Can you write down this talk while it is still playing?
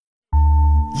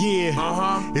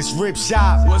Yeah, It's Rip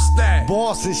Shop. What's that?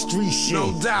 Boss and street shit.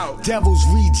 No doubt. Devil's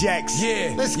Rejects.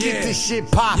 Yeah, Let's yeah. get this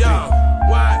shit poppin'. Yo,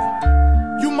 what?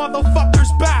 You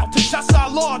motherfuckers bow to just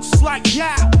our Lord, just like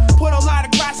Yao. Put a lot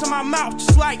of grass in my mouth,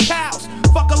 just like cows.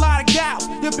 Fuck a lot of gals,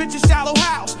 your bitch is shallow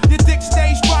house. Your dick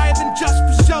stays drier than just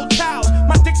for show towels.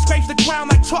 My dick scrapes the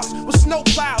ground like trucks with snow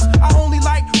plows. I only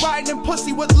like riding in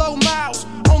pussy with low miles.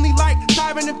 Only like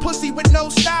diving in pussy with no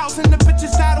styles. And the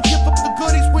bitches that'll give up the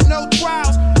goodies with no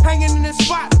trials. Hanging in this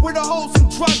spot where the hoes and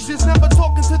drugs is. Never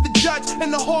talking to the judge in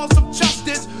the halls of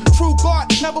justice. True God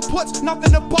never puts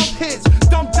nothing above his.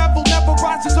 Dumb devil never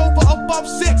rises over above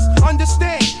 6.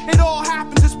 Understand, it all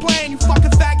happens as planned. You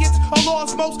fucking faggots are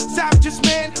law's most savagest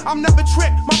man. I'm never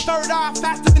tricked, my third eye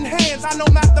faster than hands. I know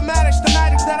mathematics, the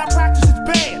magic that I practice is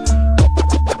banned.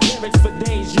 Lyrics for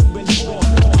days you've been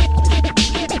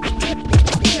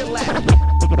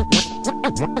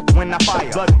When I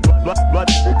fire, blood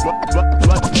splatters.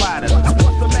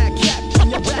 What's the mad cat in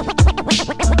your rap?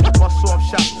 Bust off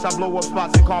shots, I blow up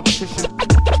spots in competition.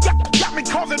 Got me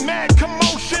causing mad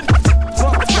commotion.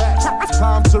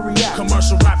 Time to react.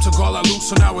 Commercial rap took all I loot,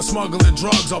 so now we're smuggling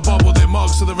drugs. I'll bubble their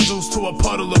mugs till they're reduced to a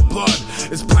puddle of blood.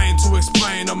 It's plain to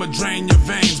explain, I'ma drain your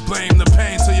veins. Blame the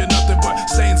pain till you're nothing but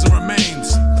stains and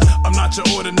remains. I'm not your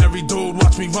ordinary dude,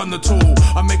 watch me run the tool.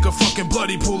 I make a fucking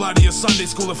bloody pool out of your Sunday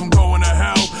school. If I'm going to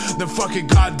hell, then fuck it,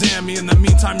 goddamn me. In the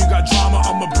meantime, you got drama,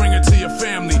 I'ma bring it to your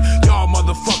family. Y'all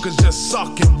motherfuckers just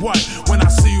suck and what? When I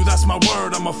see you, that's my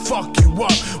word, I'ma fuck you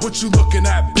up. What you looking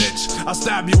at, bitch? I'll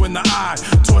stab you in the eye.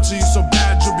 Torture you so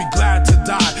bad, you'll be glad to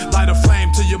die. Light a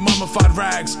flame to your mummified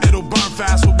rags. It'll burn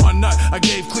fast with one nut. I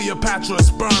gave Cleopatra a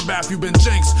sperm bath. You've been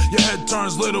jinxed. Your head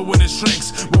turns little when it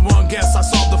shrinks. With one guess, I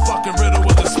solved the fucking riddle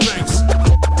with the Sphinx.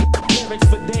 Lyrics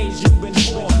for days you've been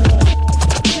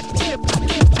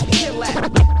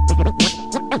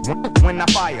When I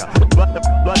fire, blood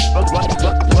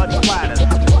splatters. What's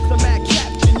the mad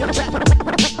cat in your rap?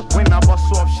 When I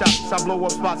bust off shots, I blow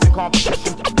up spots in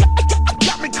competition.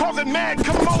 Got me causing mad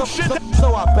commotion.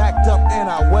 So I backed up and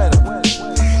I wet him.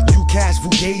 You cash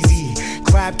Fugazi.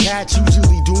 Crab Cats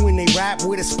usually doing they rap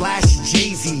with a splash of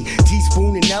Jay-Z.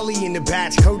 Teaspoon and Nelly in the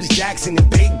batch. Curtis Jackson and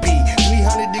Big B.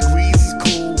 300 degrees is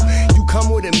cool. You come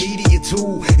with a media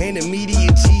tool, and the media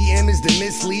GM is to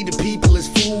mislead the people as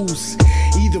fools.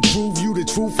 Either prove you the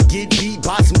truth or get beat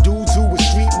by some dudes who was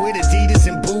street with Adidas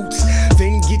and boots.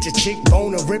 Then get your chick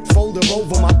bone, a rip folder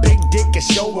over my big dick and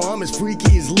show her I'm as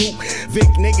freaky as Luke.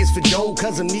 Vic niggas for dough,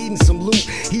 cause I'm needing some loot.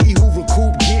 He who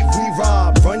recoup, get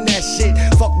re-robbed, run that shit.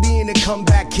 Fuck being a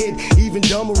comeback kid. Even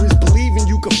dumber is believing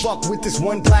you can fuck with this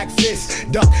one black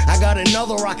fist. Duck, I got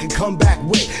another I can come back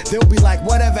with. They'll be like,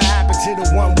 whatever happened to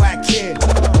the one whack kid?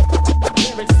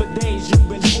 Lyrics for days you've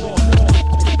been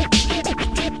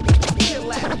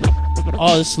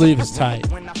Oh, the sleeve is tight.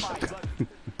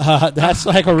 That's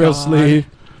like a real sleeve.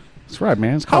 That's right,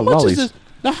 man. It's How called much lollies. is this?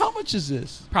 Now, how much is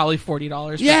this? Probably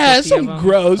 $40. for Yeah, 50 it's some of them.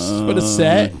 gross for the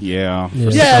set. Yeah.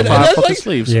 Yeah, that's Fuck the like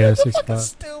sleeves. Yeah, fucking 65.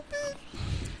 stupid.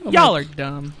 Y'all are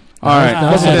dumb. All right. No,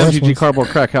 Welcome no, to no. MGG Cardboard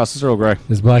Crack House. This is Earl Grey.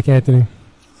 This is Black Anthony.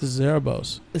 This is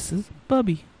Erebos. This is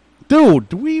Bubby. Dude,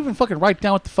 do we even fucking write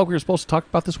down what the fuck we were supposed to talk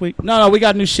about this week? No, we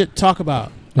got new shit to talk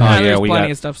about. Oh, yeah, there's we plenty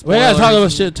got- of stuff. We gotta talk spoilers about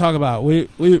and- shit to talk about.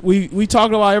 We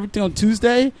talked about everything on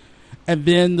Tuesday, and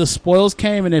then the spoils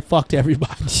came and it fucked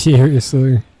everybody.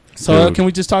 Seriously. So Dude. can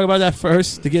we just talk about that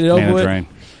first to get it over Man, with? drain.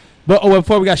 But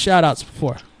before we got shout outs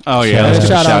before. Oh, yeah. Shout Let's out. do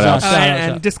Shout shout outs. outs.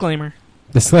 and disclaimer.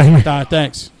 Disclaimer.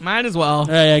 Thanks. Might as well.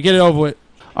 Yeah, get it over with.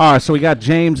 All right, so we got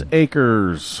James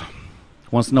Akers.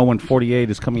 Wants to know when 48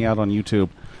 is coming out on YouTube.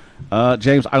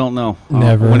 James, I don't know.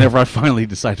 Never. Whenever I finally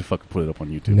decide to fucking put it up on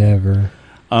YouTube. Never.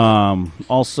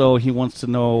 Also, he wants to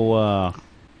know,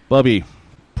 Bubby,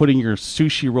 putting your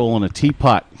sushi roll in a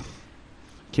teapot.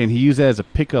 Can he use that as a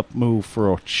pickup move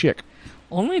for a chick?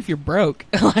 Only if you're broke.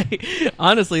 Like,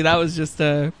 honestly, that was just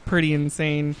a pretty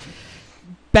insane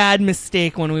bad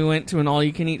mistake when we went to an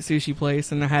all-you-can-eat sushi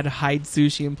place and I had to hide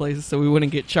sushi in places so we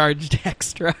wouldn't get charged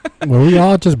extra. Were we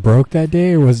all just broke that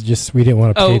day, or was it just we didn't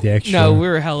want to pay the extra? No, we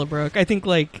were hella broke. I think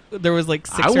like there was like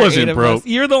 6 I or wasn't 8 of broke. us.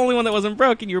 You're the only one that wasn't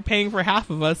broke, and you were paying for half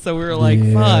of us. So we were like,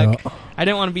 Yeah. "Fuck!" I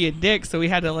didn't want to be a dick, so we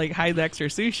had to like hide the extra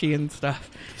sushi and stuff.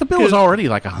 The bill was already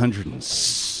like 100. It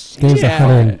was Yeah.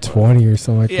 120 or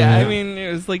something like Yeah, that. I mean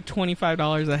it was like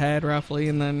 $25 a head roughly,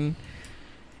 and then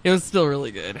it was still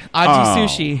really good. Aji Oh.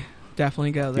 Sushi,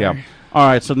 definitely go there. Yeah. All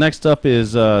right, so next up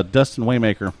is Dustin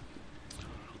Waymaker.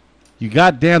 You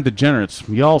goddamn degenerates.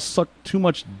 Y'all suck too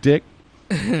much dick.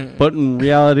 But in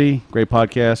reality, great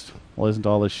podcast. I'll listen to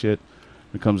all this shit.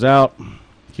 When it comes out,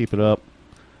 keep it up.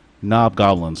 Knob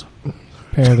Goblins.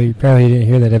 Apparently, you didn't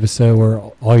hear that episode where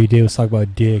all you did was talk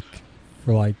about dick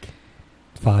for like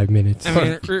 5 minutes. I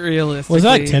mean, realistically, Was that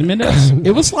like 10 minutes?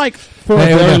 It was like for No, a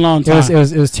it was very a- long time.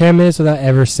 It was 10 minutes without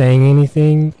ever saying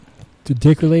anything to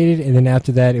dick related, and then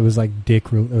after that, it was like dick.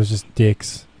 It was just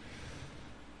dicks.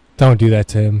 Don't do that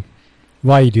to him.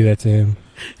 Why you do that to him?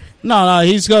 No,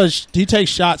 he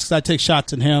takes shots because I take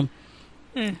shots at him.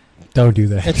 Don't do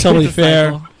that. It's totally It's a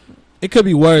fair. cycle. It could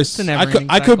be worse. It's a I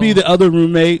never-ending could be cycle. the other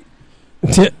roommate.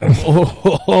 Would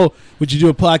you do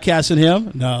a podcast with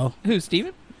him? No. Who,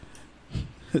 Steven?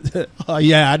 Oh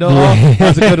yeah, I know. Yeah.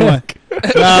 That's a good one.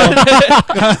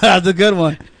 No. That's a good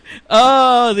one.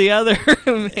 Oh, the other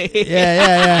roommate.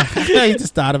 Yeah. You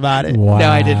just thought about it. Wow. No,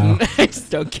 I didn't. I just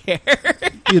don't care.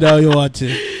 You know you want to.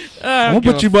 I'm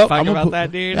gonna put you both. I'm I'm gonna about put,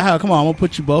 that, dude. Yeah, come on. I'm gonna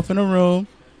put you both in a room.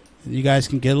 And you guys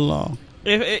can get along.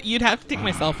 You'd have to take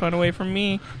my cell phone away from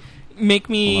me, make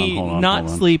me Hold on, not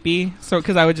hold on. sleepy, so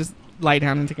because I would just lie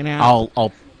down and take a nap. I'll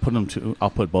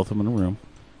put both of them in a room.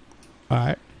 All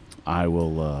right. I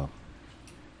will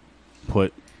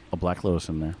put a Black Lotus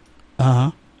in there.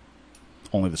 Uh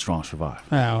Only the strong survive.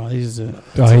 huh. Oh, he's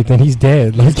Then he's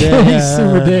dead. Like, he's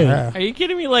super dead. Are you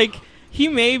kidding me? Like, he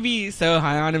may be so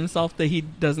high on himself that he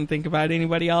doesn't think about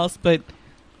anybody else, but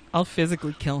I'll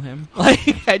physically kill him.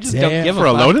 Like, I just don't Damn. give For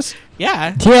a fuck. Lotus?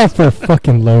 Yeah, Yeah, for a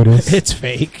fucking Lotus. It's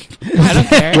fake. I don't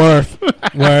care.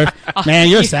 Worth. Man,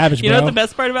 you're a savage, You bro. know what the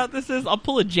best part about this is? I'll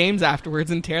pull a James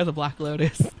afterwards and tear the Black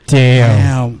Lotus. Damn.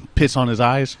 Damn. Piss on his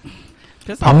eyes.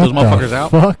 Piss Pop off. those What the motherfuckers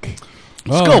out. Fuck.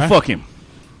 Let's All go right. fuck him.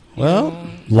 Well,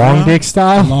 Long dick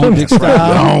style? long dick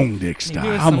style. Long dick Maybe it style.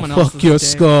 was I'm someone gonna fuck else's your dick.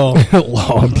 skull.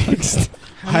 Long dick style.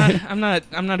 I'm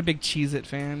not a big Cheez-It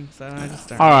fan, so I just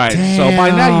don't. All right, so by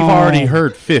now you've already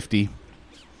heard 50.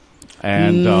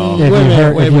 And Mm. If, Wait a you've, minute,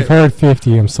 heard, wait, if wait. you've heard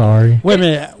 50, I'm sorry. Wait a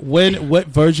minute. What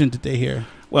version did they hear?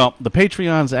 well, the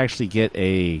Patreons actually get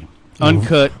a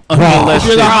uncut, If you're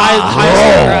unmolested. the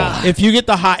highest, if you get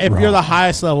if you're the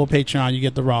highest level Patreon, you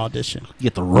get the raw edition. You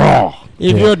get the raw.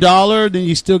 If Yeah. you're $1, then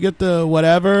you still get the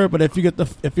whatever. But if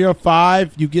you're a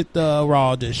 5, you get the raw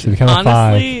So edition. become a 5.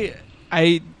 Honestly,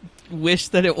 I wish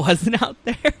that it wasn't out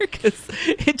there because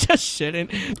it just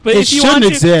shouldn't. But It if you shouldn't want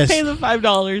exist. to pay the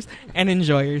 $5 and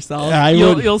enjoy yourself, Yeah, I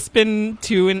would- you'll spend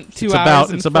 2 It's hours about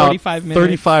and it's about 45 minutes.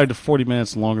 35 to 40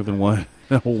 minutes longer than what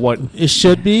what It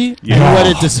should be Yeah. and what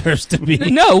it deserves to be.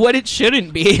 No, what it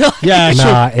shouldn't be. Yeah, it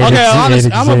Nah, should. it Okay, exi- honest,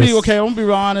 it I'm gonna be exists. okay. I'm gonna be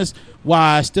real honest.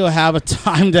 Why I still have a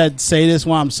time to say this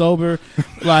while I'm sober.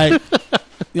 Like,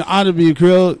 you know, I'm gonna be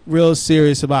real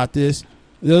serious about this.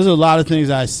 There's a lot of things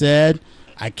I said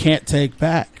I can't take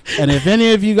back. And if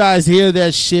any of you guys hear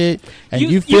that shit and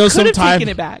you feel some could have type, taken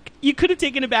it back. You could have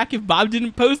taken it back if Bob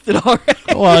didn't post it already.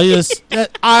 well, yes,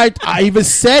 I even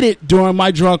said it during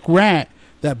my drunk rant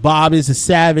that Bob is a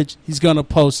savage. He's gonna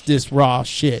post this raw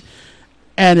shit.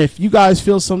 And if you guys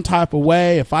feel some type of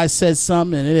way, if I said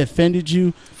something and it offended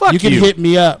you, Fuck you can you. hit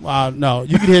me up. No,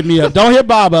 you can hit me up. Don't hit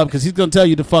Bob up because he's gonna tell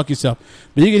you to fuck yourself.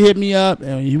 But you can hit me up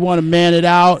and you want to man it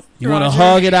out. You want to Roger.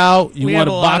 hug it out. You We want have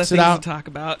to a lot of box it things out. to talk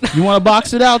about. You want to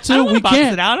box it out I don't too? wanna We box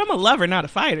can. it out. I'm a lover, not a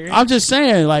fighter. I'm just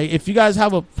saying, like, if you guys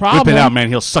have a problem, whip it out, man.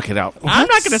 He'll suck it out. I'm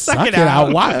not gonna suck it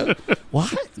out. Why?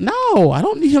 What? No, I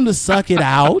don't need him to suck it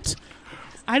out.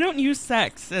 I don't use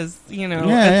sex as, Yeah, a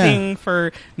yeah. thing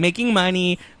for making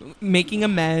money, making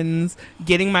amends,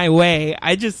 getting my way.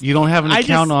 I just You don't have an I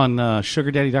account just- on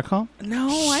sugardaddy.com? no,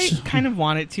 I kind of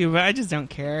want it to, but I just don't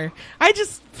care. I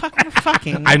just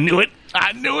fucking. I knew it.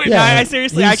 I knew it. No, Yeah. I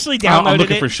seriously He's- actually downloaded I'm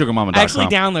looking it. for sugarmama.com. I actually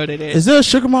downloaded it. Is there a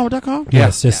sugarmama.com?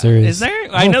 Yes, yes, there is. Is there?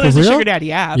 I Oh, know for there's a real? Sugar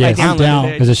Daddy app. Yes. I I'm downloaded down.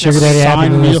 it. There's a sugar daddy app.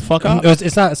 Sign and me there's- the fuck up.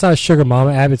 It's not a sugar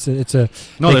mama app. It's a No, they there's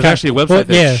kind- actually a website well,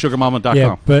 that's yeah. sugarmama.com.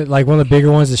 Yeah, but like one of the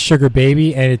bigger ones is Sugar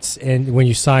Baby, and when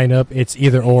you sign up, it's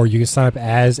either or. You can sign up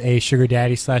as a sugar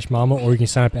daddy / mama, or you can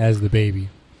sign up as the baby.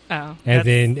 Oh, And that's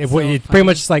then so it's funny. pretty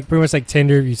much like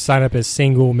Tinder. You sign up as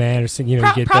single man, or you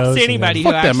get Props those. to and then- anybody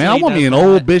Fuck that, man. I actually want me does an that.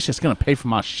 old bitch that's going to pay for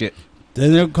my shit.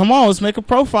 Then come on, let's make a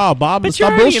profile, Bob. But Let's you're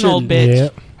stop already an old bullshitting. bitch Yeah.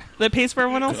 that pays for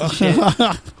everyone else's shit.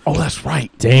 Oh, that's right.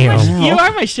 Damn. You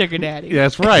are my sugar daddy. Yeah,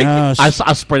 that's right. Oh,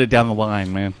 I spread it down the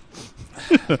line, man.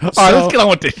 All right, So- let's get on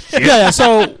with this shit. Yeah.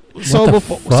 So the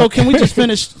before, fuck? so can we just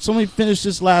finish? So we finish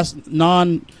this last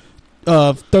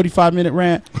 35-minute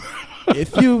rant.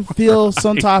 If you feel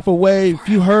some type of way, if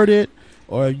you heard it,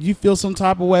 or you feel some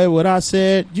type of way what I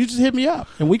said, you just hit me up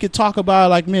and we could talk about it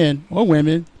like men or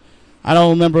women. I don't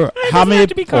remember It how doesn't many. have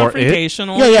to be or it.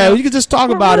 confrontational. Yeah, you could just talk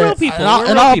We're about real it, people. and I'll, We're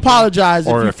and real I'll people. apologize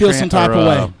if Or you a feel tran- some type or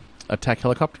of way. attack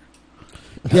helicopter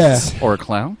Yeah, or a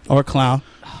clown. or a clown.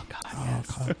 Oh God.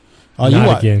 Yes. Oh, you Not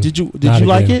what? again. Did you Not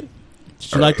like again. it?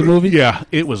 Did you like the movie? Yeah,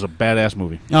 it was a badass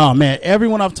movie. Oh man,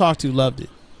 everyone I've talked to loved it.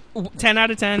 10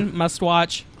 out of 10, must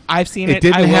watch. I've seen It it.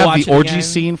 didn't I will have watch the it orgy again.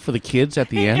 scene for the kids at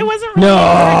the end. It wasn't really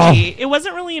an orgy. It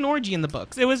wasn't really an orgy in the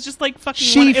books. It was just like fucking.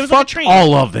 She it was like a fucked train.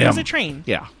 all of them. It was a train.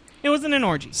 Yeah. It wasn't an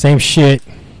orgy. Same shit.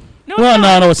 No, Well, it's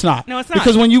not. no, it's not. No, it's not.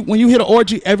 Because when you hit an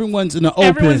orgy, everyone's in the open.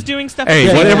 Everyone's doing stuff. Hey,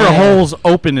 Yeah, whatever yeah. hole's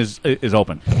open is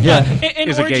open. Yeah. An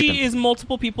is a orgy gaping. is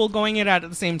multiple people going it out at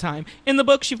the same time. In the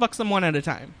book, she fucks them one at a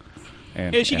time.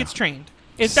 And She yeah. gets trained.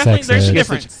 It's definitely Sex there's a ed. Yes,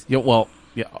 difference. yeah, well,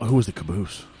 yeah. Who was the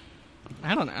caboose?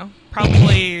 I don't know.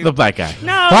 Probably The black guy.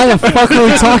 no. Why the fuck are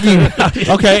we talking about?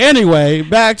 Okay. Anyway,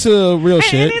 back to real and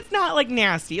shit. it's not like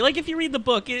nasty. Like if you read the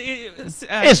book, It's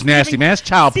nasty, man. It's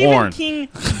child Stephen porn. King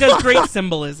does great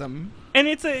symbolism, and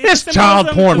it's It's symbolism child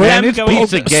porn, of man. them It's going-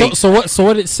 pizza gate. So what? So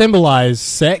what it symbolize?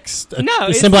 Sex? No,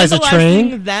 it it's symbolize a symbolizing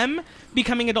train. them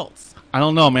becoming adults. I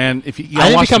don't know, man. If you I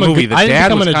didn't watch the become a movie, good- the I didn't dad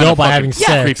become was an kinda adult by fucking having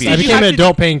sex. creepy. I Did you became have an to-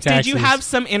 adult paying Did taxes. you have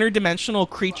some interdimensional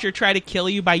creature try to kill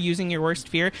you by using your worst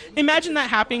fear? Imagine that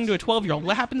happening to a 12-year-old.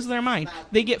 What happens to their mind?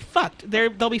 They get fucked.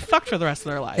 They'll be fucked for the rest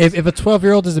of their lives. If a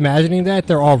 12-year-old is imagining that,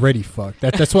 they're already fucked.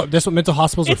 That's what mental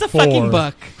hospitals it's are a for. fucking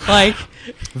book. Like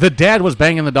The dad was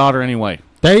banging the daughter anyway.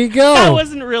 There you go. that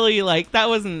wasn't really like that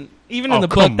wasn't even in the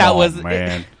book. come That on, was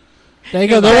man. There you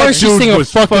go. That Don't worry, she's Dude seeing a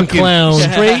was fucking clown.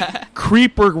 straight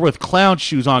creeper with clown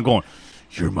shoes on, going,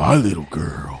 "You're my little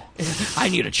girl. I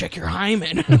need to check your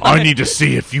hymen. I need to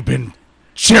see if you've been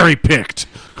cherry picked."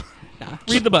 Nah,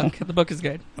 read the book. The book is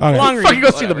good. Okay. Long read, Fucking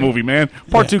go see the whatever. movie, man.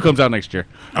 Part 2 comes out next year.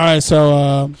 All right.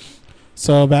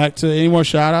 So back to any more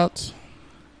shout outs?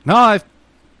 No, I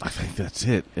think that's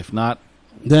it. If not,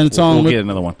 Then it's on we'll with. get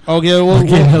another one. Okay.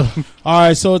 All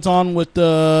right. So it's on with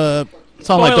the It's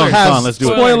on like Spoilers. Donkey Kong. Let's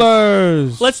do it.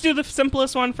 spoilers. Let's do the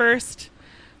simplest one first.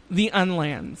 The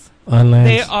Unlands. Unlands.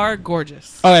 They are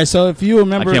gorgeous. All right. So if you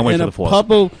remember I can't wait in for a the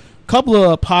fourth. couple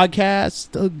of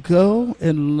podcasts ago,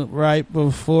 and right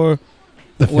before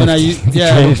The when I 50. used-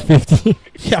 yeah. Greatest 50.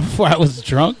 yeah, before I was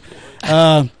drunk,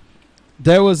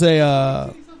 there was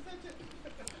a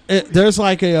there's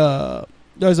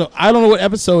a I don't know what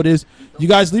episode it is. You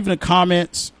guys leave in the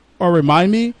comments or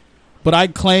remind me. But I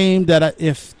claimed that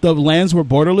if the lands were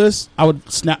borderless, I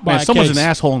would snap by Man, a someone's case. an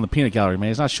asshole in the peanut gallery, man.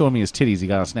 He's not showing me his titties he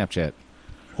got on Snapchat.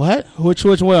 What? Which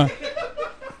one?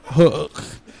 Oh,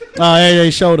 yeah, they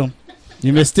showed them.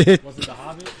 You missed it. Was it the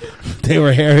Hobbit? They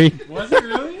were hairy. Was it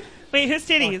really? Wait, whose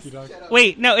titties?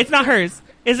 Wait, no, it's not hers.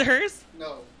 Is it hers?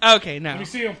 No. Okay, no.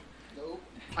 see him.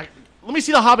 Let me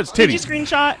see the Hobbit's Did you titties.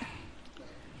 screenshot?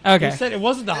 You Okay. said it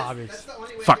wasn't the Hobbits.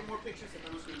 Fuck.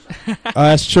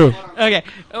 That's true. Okay.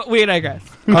 We digress.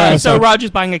 right, So so-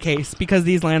 Roger's buying a case because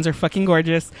these lands are fucking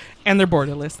gorgeous and they're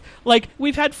borderless. Like,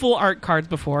 we've had full art cards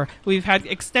before. We've had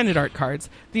extended art cards.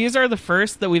 These are the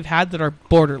first that we've had that are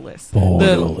borderless.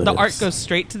 The art goes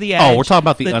straight to the edge. Oh, we're talking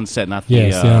about the The- unset, not the.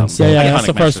 Yes, the unset. Yeah, Iconic that's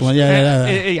the first Masters. one.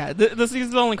 Yeah. These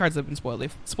are the only cards that have been spoiled.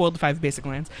 They've spoiled the 5 basic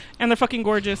lands, and they're fucking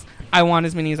gorgeous. I want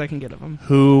as many as I can get of them.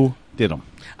 Who did them?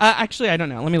 Actually, I don't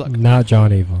know. Let me look. Not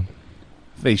John Avon.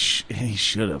 He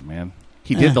should have, man.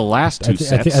 He did the last 2 I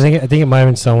sets. think it might have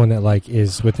been someone that like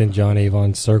is within John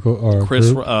Avon's circle or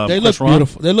Chris, group. They Chris look Ron?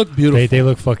 beautiful. They look beautiful. They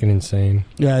look fucking insane.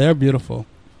 Yeah, they're beautiful.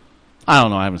 I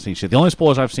don't know. I haven't seen shit. The only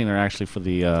spoilers I've seen are actually for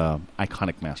the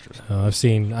Iconic Masters. I've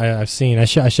seen. I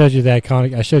showed you the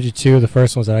iconic. I showed you 2 of the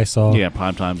first ones that I saw. Yeah,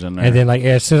 Prime Time's in there. And then like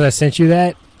as soon as I sent you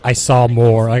that, I saw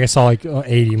more. Like I saw like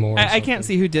 80 more. or I something. can't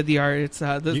see who did the art. It's You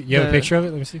have a picture of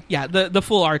it? Let me see. Yeah, the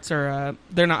full arts are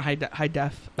they're not high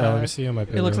def. Let me see on my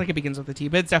picture. It looks like it begins with a T,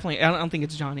 but it's definitely. I don't think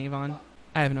it's John Avon.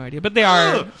 I have no idea, but they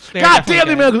are. they are God damn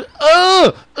definitely it,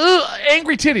 good. man!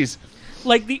 Angry titties.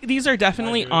 Like these are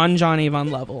definitely on John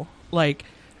Avon level. Like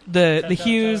the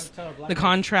hues, the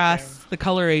contrasts, the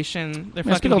coloration. They're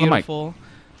Man, fucking spit on the mic. beautiful.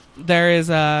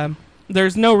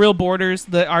 There's no real borders.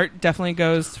 The art definitely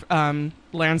goes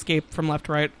landscape from left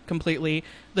to right completely.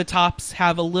 The tops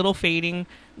have a little fading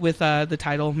with the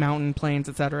title, mountain, plains,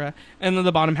 etc. And then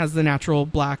the bottom has the natural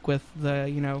black with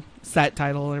the set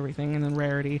title and everything, and then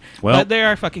rarity. Well, but they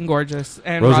are fucking gorgeous.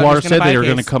 And Rosewater Roger's gonna said buy they a were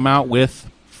going to case. come out with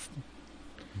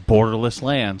borderless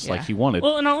lands like Yeah. he wanted.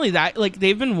 Well, and not only that, like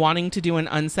they've been wanting to do an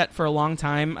unset for a long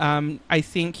time. I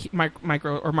think Mark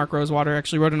Rosewater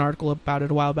actually wrote an article about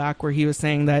it a while back where he was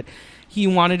saying that he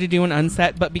wanted to do an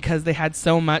unset, but because they had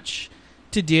so much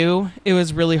to do, it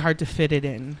was really hard to fit it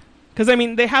in. Because I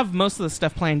mean, they have most of the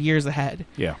stuff planned years ahead.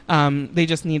 Yeah. They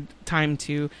just need time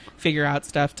to figure out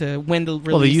stuff to when to release.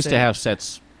 Well, they used it. to have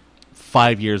sets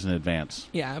 5 years in advance.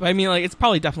 Yeah, but I mean, like, it's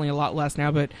probably definitely a lot less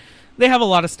now, but they have a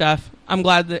lot of stuff. I'm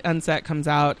glad that Unset comes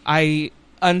out. I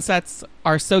unsets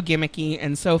are so gimmicky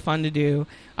and so fun to do.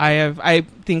 I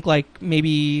think like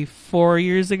maybe 4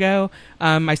 years ago,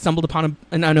 I stumbled upon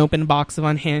an unopened box of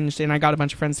Unhinged, and I got a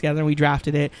bunch of friends together and we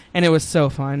drafted it, and it was so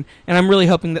fun. And I'm really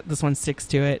hoping that this one sticks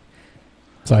to it.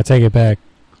 So I take it back.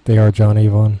 They are John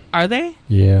Avon. Are they?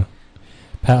 Yeah.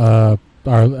 Our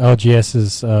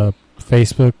LGS's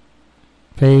Facebook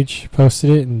page posted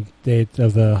it, and they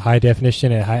of the high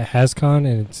definition at HasCon,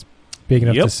 and it's big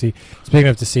enough to see. It's big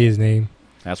enough to see his name.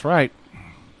 That's right.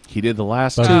 He did the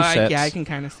last two yeah, sets. I can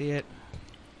kind of see it.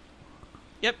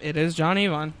 Yep, it is John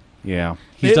Avon. Yeah,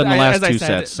 he's done the last two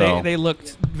sets. So they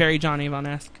looked very John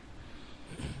Avon-esque.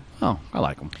 Oh, I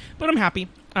like them. But I'm happy.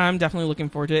 I'm definitely looking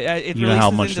forward to it. It you know how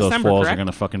releases much in those December, foils correct? are going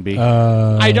to fucking be?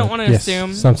 I don't want to yes,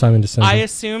 assume. Sometime in December. I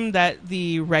assume that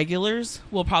the regulars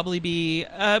will probably be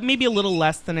maybe a little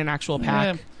less than an actual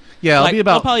pack. Yeah, it'll be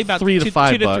about probably about $3 to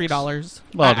 $5. $2 to $3.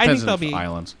 Well, it I think depends they'll on be the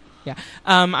islands. Yeah.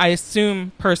 I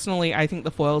assume personally, I think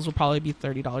the foils will probably be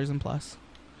 $30 and plus.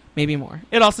 Maybe more.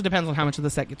 It also depends on how much of the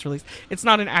set gets released. It's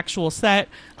not an actual set,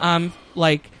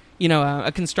 like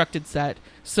a constructed set.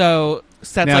 So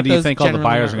sets now, like do you those think all the generally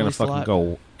buyers aren't are going to released a fucking lot.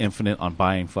 go infinite on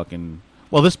buying fucking?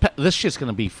 Well, this shit's going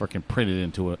to be fucking printed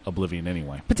into oblivion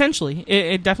anyway. Potentially.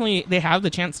 It definitely, they have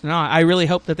the chance to not. I really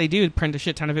hope that they do print a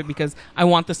shit ton of it because I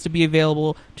want this to be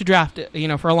available to draft,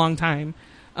 for a long time.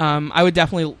 I would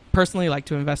definitely personally like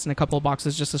to invest in a couple of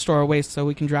boxes just to store away so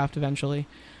we can draft eventually.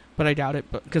 But I doubt it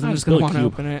because I'm just going to want to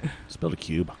open it. Just build a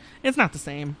cube. It's not the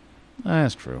same.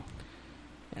 That's true.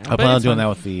 Yeah, I plan on doing that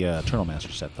with the Eternal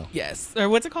Master set, though. Yes. Or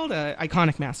what's it called?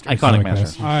 Iconic Master. Iconic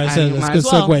Master. All right, so let's might get as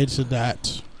well. segue to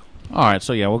that. All right,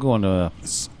 so yeah, we'll go into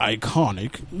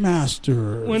Iconic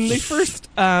Master. When they first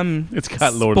it's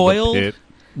got Lord spoiled, of the Pit.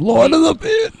 Lord of the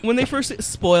Pit. When they first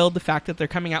spoiled the fact that they're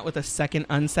coming out with a second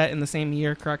unset in the same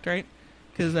year, correct, right?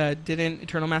 Because didn't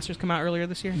Eternal Masters come out earlier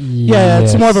this year? Yeah,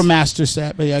 it's more of a master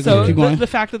set, but yeah, so keep going. the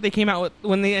fact that they came out with,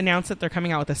 when they announced that they're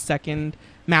coming out with a second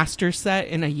master set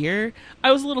in a year,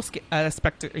 I was a little what's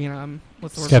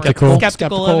the word? Skeptical.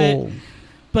 Skeptical of it.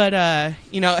 But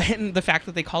and the fact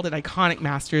that they called it Iconic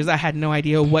Masters, I had no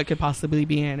idea what could possibly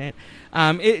be in it.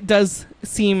 It does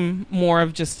seem more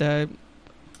of just a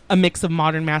mix of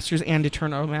Modern Masters and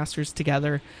Eternal Masters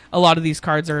together. A lot of these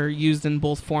cards are used in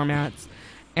both formats,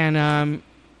 and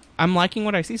I'm liking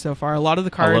what I see so far. A lot of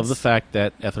the cards. I love the fact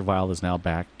that Ether Vial is now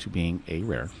back to being a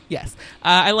rare. Yes,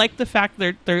 I like the fact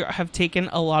that they have taken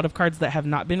a lot of cards that have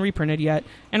not been reprinted yet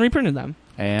and reprinted them.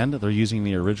 And they're using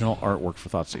the original artwork for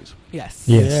Thoughtseize. Yes.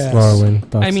 Yes,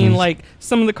 Lorwyn. I mean, like,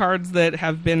 some of the cards that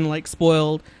have been, like,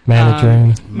 spoiled. Mana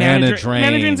Drain. Mana Drain.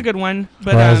 Mana Drain's a good one.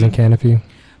 But, Horizon Canopy.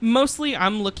 Mostly,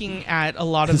 I'm looking at a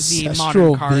lot of the Ancestral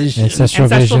modern cards. Vision. Ancestral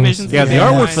Visions. Yeah, the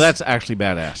Yes. artwork for that's actually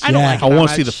badass. I don't like it I that want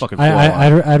to see much. the fucking foil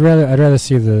art. I'd rather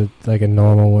see the like a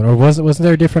normal one, or wasn't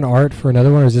there a different art for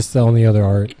another one, or is this the only other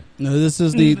art? No, this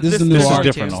is the This new is art.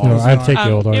 different This art. No, is I'd art. take the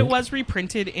old art. It was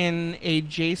reprinted in a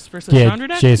Jace versus Yeah, Chandra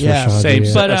deck. Jace Yeah. versus Same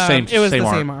Chandra, But same it was same the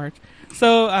art. same art.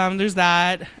 So there's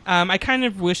that. I kind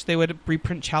of wish they would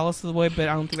reprint Chalice of the Void, but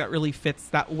I don't think that really fits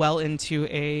that well into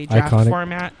a draft Iconic.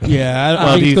 format. Yeah.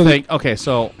 Well, do you the- think? Okay,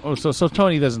 so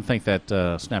Tony doesn't think that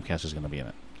Snapcaster is going to be in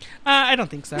it. I don't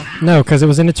think so. No, because it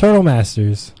was in Eternal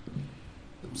Masters.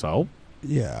 So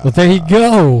Yeah. But there you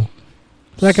go.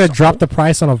 They're not gonna drop the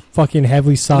price on a fucking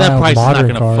heavily that styled price is not modern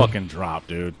going to card. fucking drop,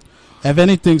 dude. If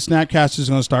anything, Snapcaster is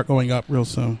going to start going up real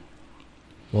soon.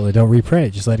 Well, they don't reprint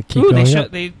it. Just let it keep Ooh, going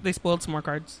up. they spoiled some more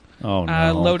cards. Oh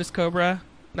no, Lotus Cobra,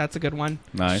 that's a good one.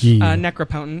 nice. Yeah.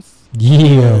 Necropotence.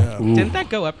 Yeah. Ooh. Didn't that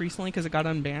go up recently because it got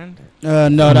unbanned? No, that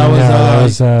No, that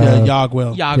was, was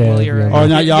Yogwill. Yogwill, you're yeah. right. Or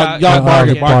not Yog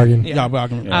Bargain. Bargain. Yeah.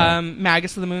 Bargain. Yeah.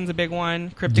 Magus of the Moon's a big one.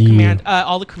 Cryptic Yeah. Command.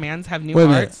 All the commands have new Wait a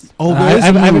minute. arts. Oh, I where's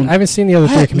the moon? haven't seen the other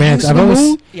three commands. I've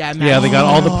only Yeah, Yeah, they got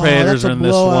all the Oh, Predators that's a in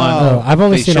this blowout. one. oh, I've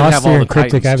only They seen should have all Austere the and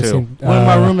Cryptic. I haven't Titans, seen One of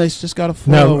my roommates just got a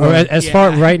foil. No, one. as Yeah.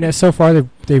 far right now, so far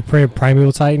they printed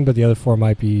Primeval Titan, but the other four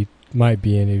might be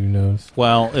in it. Who knows?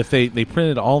 Well, if they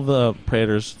printed all the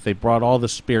Predators, they brought all the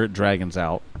Spirit Dragons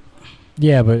out.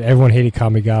 Yeah, but everyone hated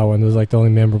Kamigawa, and those like the only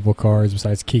memorable cards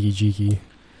besides Kiki Jiki.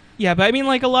 Yeah, but I mean,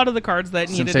 like a lot of the cards that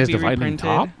needed to Sensei's be Dividing reprinted.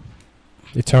 Top?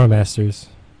 Eternal Masters.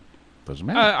 Doesn't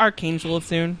matter. Archangel of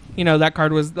Soon. That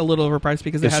card was a little overpriced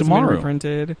because it It's hasn't been Samaru.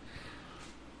 reprinted.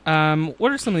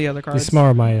 What are some of the other cards?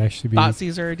 Smart might actually be.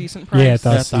 Thoughtseize are a decent price. Yeah,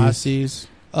 Thoughtseas.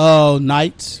 Oh,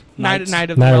 Knights. Night of Night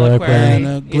the of the Reliquary. And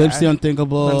Yeah. Glimpse the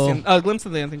Unthinkable. Glimpse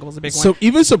of the Unthinkable is a big So one.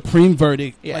 even Supreme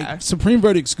Verdict. Yeah. Like, Supreme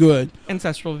Verdict's good.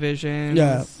 Ancestral Vision.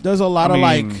 Yeah. There's a lot I of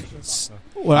mean,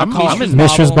 what I I'm- call I'm in-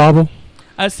 Mistress Bauble.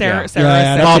 Sarah that's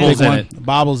a Bobble's big in one. it.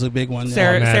 Bobble's a big one.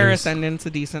 Sarah matters. Ascendant's a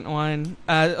decent one.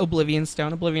 Oblivion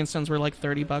Stones were like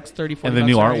 $30, $30, $40. And the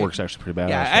new already. artwork's actually pretty bad.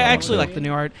 Yeah, I actually like the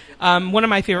new art. One of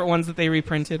my favorite ones that they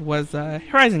reprinted was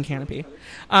Horizon Canopy.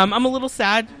 I'm a little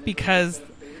sad because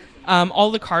all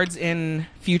the cards in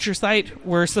Future Sight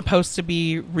were supposed to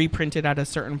be reprinted at a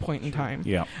certain point in time.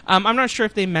 Yeah. I'm not sure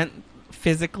if they meant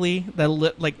physically the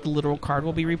literal card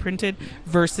will be reprinted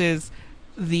versus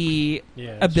the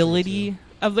ability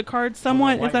of the card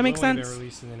somewhat, if that makes sense.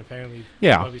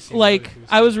 Yeah. Like,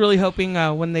 I was really hoping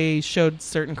when they showed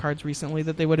certain cards recently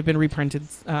that they would have been reprinted,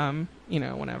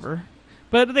 whenever.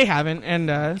 But they haven't,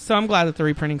 and so I'm glad that they're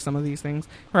reprinting some of these things.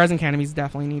 Horizon Canopy is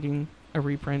definitely needing a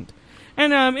reprint.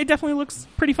 And it definitely looks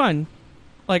pretty fun.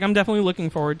 Like, I'm definitely looking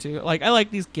forward to it. Like, I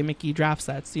like these gimmicky draft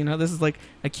sets. You know, this is like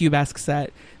a Cube-esque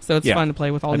set, so it's fun to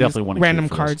play with all these random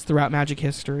cards throughout Magic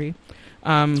history.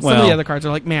 Some of the other cards are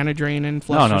like Mana Drain and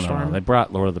Fluster Storm. No. They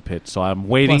brought Lord of the Pit, so I'm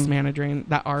waiting plus Mana Drain,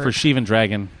 that art. for Shivan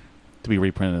Dragon to be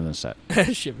reprinted in this set.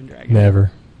 Shivan Dragon.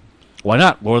 Never. Why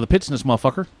not? Lord of the Pit's in this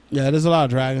motherfucker. Yeah, there's a lot of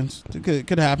dragons. It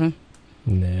could happen.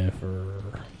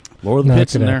 Never. Lord of the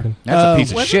Pit's in there. Happen. That's a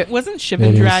piece of shit. Wasn't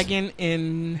Shivan Dragon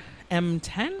in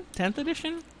M10? 10th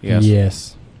edition?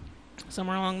 Yes.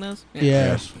 Somewhere along those?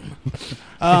 Yeah.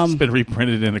 It's been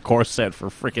reprinted in the core set for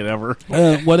freaking ever.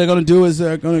 What they're going to do is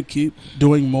they're going to keep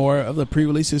doing more of the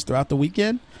pre-releases throughout the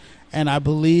weekend. And I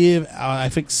believe, I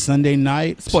think Sunday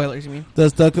night. Spoilers, you mean?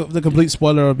 The complete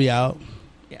spoiler will be out.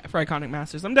 Yeah, for Iconic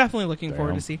Masters. I'm definitely looking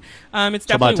forward to see. It's definitely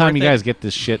So by the time worth you it. guys get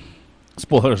this shit,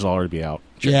 spoilers will already be out.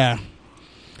 Yeah.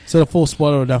 So the full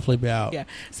spoiler will definitely be out. Yeah.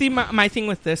 See, my thing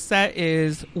with this set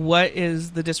is, what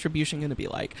is the distribution going to be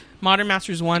like? Modern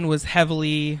Masters 1 was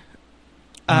heavily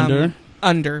under.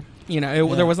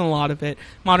 There wasn't a lot of it.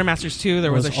 Modern Masters 2,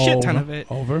 there was a shit ton of it.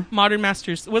 Modern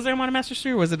Masters, was there a Modern Masters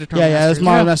 3 or was it Eternal Masters? Yeah, it was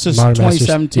Modern Masters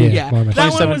 2017. Yeah,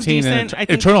 that one was decent. I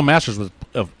think Eternal Masters was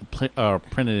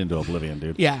printed into Oblivion,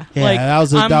 dude. Yeah, that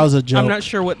was a joke. I'm not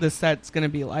sure what this set's going to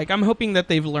be like. I'm hoping that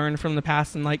they've learned from the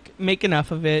past and like make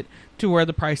enough of it to where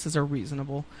the prices are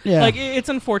reasonable. Yeah. Like, it's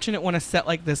unfortunate when a set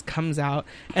like this comes out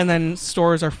and then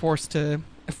stores are forced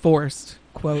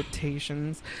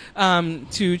quotations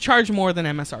to charge more than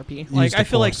MSRP. Like, I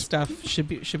feel like stuff should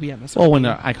be MSRP. Well, when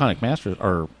Iconic Masters,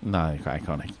 or not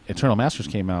Iconic, Eternal Masters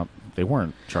came out, they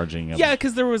weren't charging. Yeah,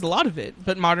 because there was a lot of it.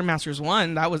 But Modern Masters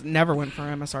 1, never went for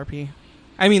MSRP.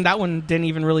 I mean, that one didn't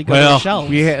even really go to the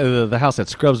shelves. The house that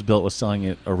Scrubs built was selling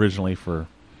it originally for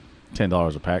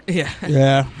 $10 a pack. Yeah.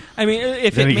 Yeah. I mean,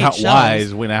 if then it he made got shelves,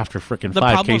 wise, went after freaking 5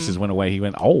 problem- cases went away. He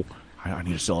went, I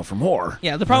need to sell it for more.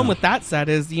 Yeah, the problem with that set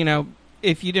is,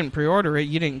 if you didn't pre-order it,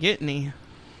 you didn't get any.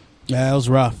 Yeah, it was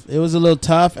rough. It was a little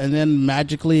tough, and then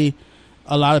magically,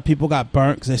 a lot of people got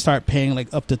burnt because they started paying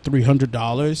like up to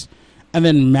 $300, and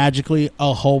then magically,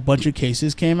 a whole bunch of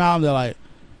cases came out, and they're like,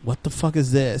 "What the fuck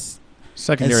is this?"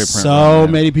 Secondary and print. So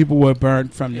many people were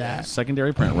burnt from that.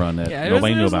 Secondary print run that Yeah,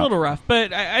 nobody knew it was about. a little rough,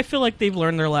 but I feel like they've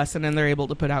learned their lesson and they're able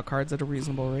to put out cards at a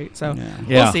reasonable rate. So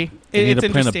we'll see. They need It's to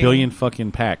print a interesting. billion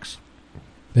fucking packs.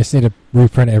 They just need to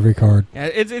reprint every card. Yeah,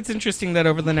 it's interesting that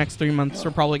over the next 3 months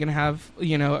we're probably going to have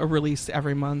a release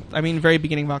every month. I mean, very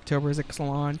beginning of October is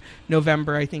Ixalan.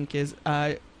 November I think is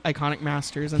Iconic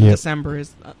Masters, and December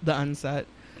is the Unset.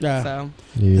 Yeah, so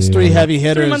it's 3 heavy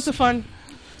hitters. 3 months of fun.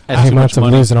 3 months of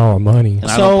losing all our money. And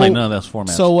I don't play none of those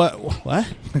formats. So what?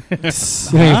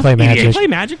 You don't play Magic. You play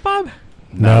Magic, Bob?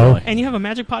 No. And you have a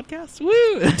Magic podcast?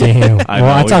 Woo! Damn. Well,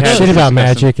 I talk shit about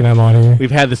Magic and I'm on here. We've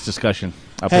had this discussion.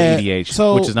 I play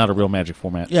EDH, which is not a real Magic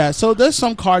format. Yeah, so there's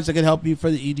some cards that can help you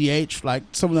for the EDH, like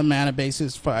some of the mana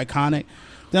bases for Iconic.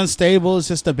 The Unstable is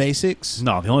just the basics.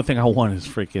 No, the only thing I want is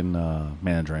freaking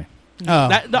Mana Drain.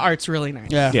 Oh. The art's really nice.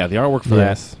 Yeah, the artwork for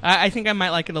that. I think I might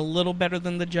like it a little better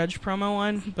than the Judge promo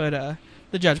one, but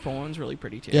the Judge promo one's really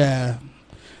pretty too. Yeah.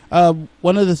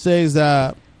 One of the things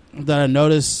that I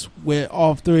noticed with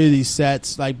all 3 of these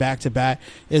sets, like back to back,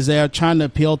 is they are trying to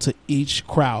appeal to each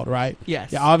crowd, right?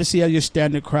 Yes. Yeah, obviously you have your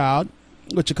standard crowd,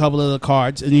 which a couple of the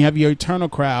cards, and you have your eternal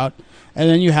crowd, and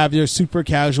then you have your super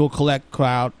casual collect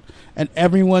crowd, and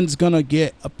everyone's gonna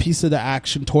get a piece of the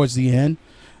action towards the end.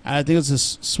 And I think it's a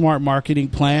smart marketing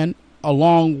plan,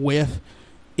 along with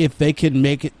if they can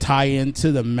make it tie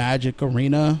into the Magic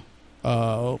Arena.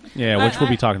 Which we'll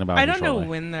be talking about. I don't know shortly.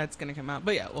 when that's going to come out,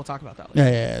 but yeah, we'll talk about that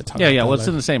later. Yeah. Well, it's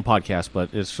in the same podcast,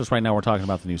 but it's just right now we're talking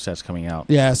about the new sets coming out.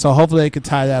 Yeah, so hopefully they could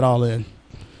tie that all in,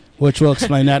 which we'll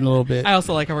explain that in a little bit. I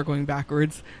also like how we're going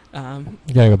backwards. You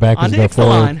gotta go backwards and go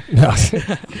forward.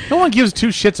 No one gives 2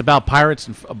 shits about pirates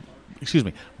and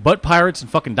but pirates and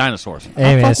fucking dinosaurs.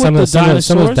 Hey man, some of those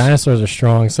dinosaurs are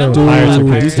strong. So are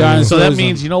pirates. These dinosaurs So that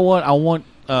means, you know what? I want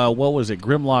what was it?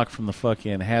 Grimlock from the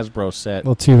fucking Hasbro set.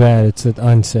 Well, too bad. It's an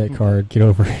unset card. Get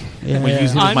over it. Yeah. We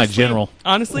use it as my general.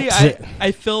 Honestly,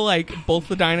 I feel like both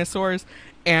the dinosaurs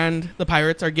and the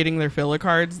pirates are getting their filler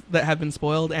cards that have been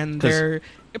spoiled, and they're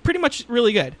pretty much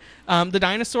really good. The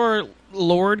dinosaur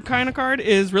Lord kind of card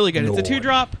is really good. It's a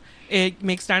 2-drop. It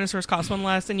makes dinosaurs cost 1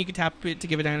 less, and you can tap it to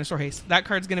give a dinosaur haste. That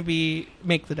card's going to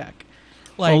make the deck.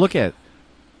 Like, Oh, look at it.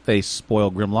 They spoil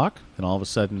Grimlock, and all of a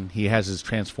sudden he has his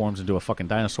transforms into a fucking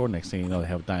dinosaur. Next thing you know, they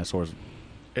have dinosaurs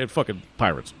and fucking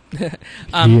pirates. Yeah.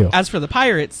 As for the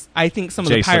pirates, I think some of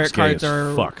the Jace pirate looks gay cards as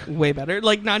are fuck. way better.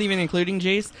 Like, not even including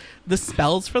Jace. The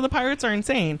spells for the pirates are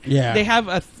insane. Yeah. They have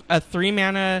a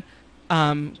 3-mana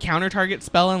counter target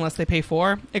spell unless they pay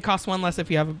 4. It costs 1 less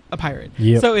if you have a pirate.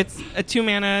 Yep. So it's a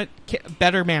 2-mana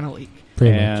better mana leak.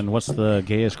 Pretty And much. what's the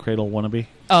gayest cradle wannabe?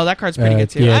 Oh, that card's pretty good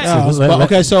too. yeah, I- it's Well,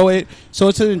 okay, so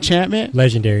it's an enchantment.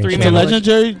 Legendary. Three It's a mana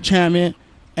legendary enchantment,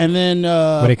 and then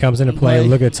When it comes into play, like-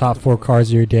 look at the top 4 cards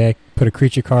of your deck, put a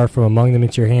creature card from among them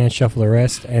into your hand, shuffle the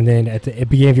rest, and then at the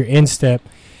beginning of your end step,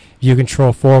 you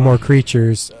control 4 more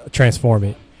creatures, transform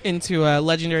it. into a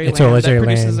legendary Into a land legendary that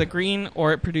produces land. a green,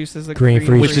 or it produces a Green green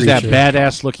for each Which is that creature.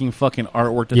 badass looking fucking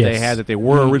artwork that they Yes. had that they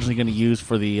were originally going to use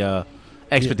for the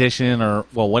expedition or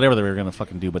whatever they were going to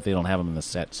fucking do, but they don't have them in the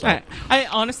set. So I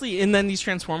honestly, and then these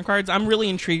transform cards, I'm really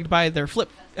intrigued by their flip,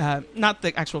 not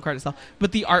the actual card itself,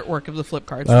 but the artwork of the flip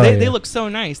cards. Oh, They yeah. look so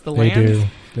nice. The They land. do.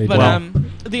 They But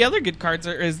do. the other good cards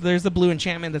is there's the blue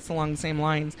enchantment that's along the same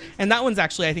lines, and that one's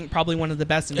actually I think probably one of the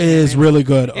best. it is really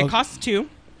good. It costs 2.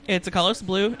 It's a colorless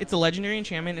blue. It's a legendary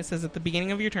enchantment. It says at the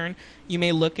beginning of your turn, you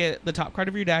may look at the top card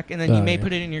of your deck, and then you may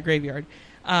put it in your graveyard.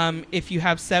 If you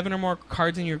have 7 or more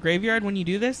cards in your graveyard when you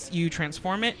do this, you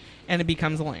transform it, and it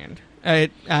becomes a land.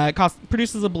 It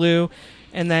produces a blue,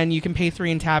 and then you can pay 3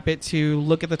 and tap it to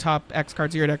look at the top X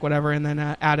cards of your deck, whatever, and then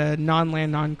add a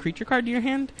non-land, non-creature card to your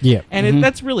hand. Yeah. And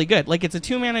that's really good. Like, it's a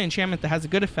 2-mana enchantment that has a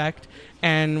good effect,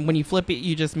 and when you flip it,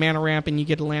 you just mana ramp and you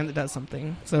get a land that does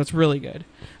something. So it's really good.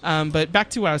 But back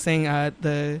to what I was saying,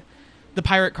 the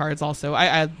pirate cards also.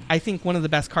 I think one of the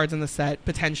best cards in the set,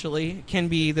 potentially, can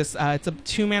be this. It's a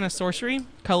 2-mana sorcery,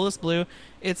 colorless blue.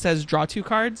 It says draw 2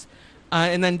 cards,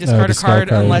 and then discard a discard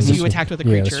card unless card. you attacked with a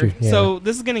Yeah, that's creature. true. Yeah. So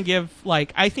this is going to give,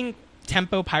 like, I think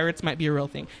tempo pirates might be a real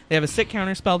thing. They have a sick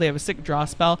counter spell, they have a sick draw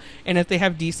spell, and if they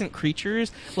have decent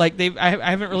creatures, like I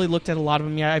haven't really looked at a lot of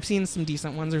them yet. I've seen some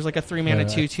decent ones. There's like a 3-mana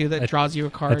 2/2 that draws you a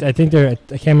card. I think I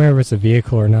can't remember if it's a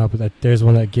vehicle or not, but there's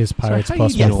one that gives pirates how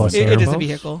plus you 1 doing? plus it 0. is a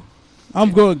vehicle.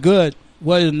 I'm going good.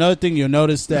 Well, another thing you'll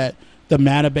notice that the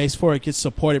mana base for it gets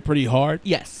supported pretty hard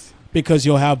Yes. because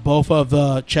you'll have both of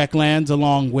the check lands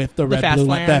along with the red fast blue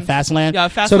land. that fast land. Yeah,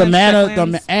 fast so the lands, check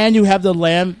mana, lands. and you have the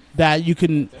land that you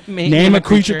can Ma- name a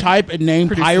creature type and name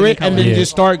Produce pirate, any and color. then you Yeah.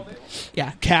 just start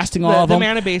Yeah. casting all The, of the them.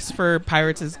 mana base for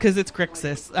pirates is because it's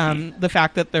Grixis. The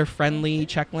fact that they're friendly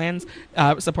check lands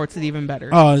supports it even better.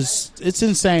 Oh, it's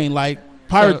insane. Like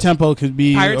pirate So, tempo could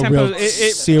be Pirate a tempo, real it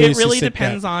serious. really sick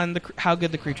depends deck. on how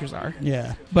good the creatures are.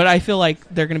 Yeah. But I feel like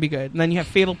they're going to be good. And then you have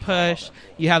Fatal Push.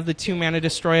 You have the 2-mana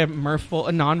Destroy, a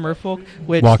non-Merfolk,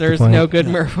 which Walk the there's planet. no good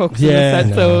Merfolks Yeah. in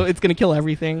the set, so No. it's going to kill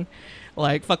everything.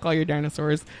 Like, fuck all your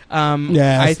dinosaurs. Yeah,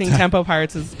 I it's think Tempo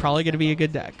Pirates is probably going to be a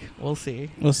good deck. We'll see.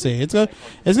 We'll see. It's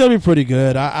gonna be pretty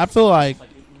good. I feel like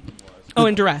Oh,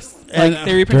 and Duress. And, Like,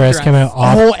 they reprinted Duress Duress. came out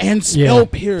off. and Spell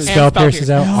Pierce. And Spell Spell Pierce is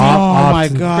out. Pierce. Oh my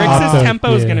God. Grixis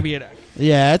Tempo is going to be a deck.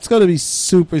 Yeah, it's gonna be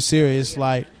super serious.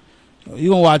 Like you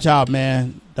gonna watch out,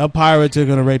 man. The pirates are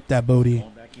gonna rape that booty.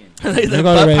 The gonna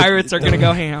butt rape- pirates are going to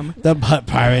go ham. The butt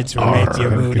pirates will rape your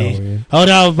Go booty. in. Oh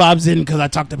no, Bob's in because I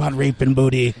talked about raping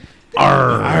booty.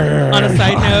 On a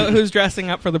side note, who's dressing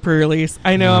up for the pre-release?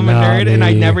 I know I'm a Not nerd and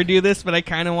I me. never do this, but I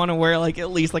kind of want to wear like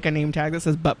at least like a name tag that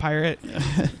says "Butt Pirate,"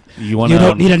 You want You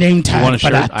don't need a name tag You want a for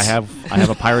shirt? that. I have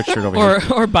a pirate shirt over here.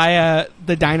 or buy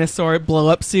the dinosaur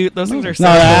blow-up suit. Those things are so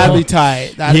No, that'd cool. be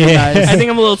tight. That'd be Yeah. nice. I think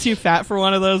I'm a little too fat for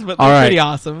one of those, but they're All right. pretty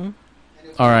awesome.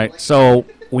 All right, so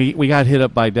we got hit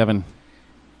up by Devin,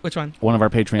 Which one? one of our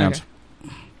Patreons.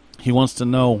 Okay. He wants to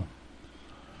know.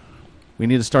 We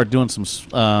need to start doing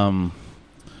some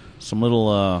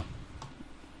little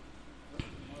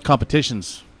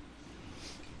competitions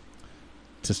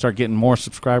to start getting more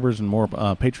subscribers and more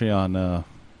Patreon.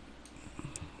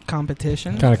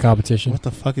 Competition? Kind of competition. What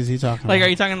the fuck is he talking Like, about? are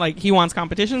you talking like he wants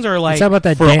competitions or like It's about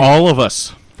that For damn- all of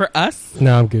us. for us?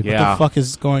 No, I'm good. Yeah. What the fuck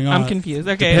is going on? I'm confused.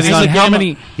 Okay, Depending so on how give 'em-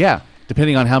 many. Yeah,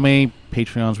 depending on how many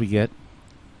Patreons we get,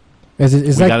 Is we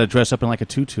like got to dress up in like a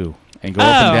tutu and go up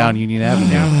and Oh. down Union Avenue.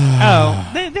 Oh,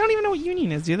 they don't even know what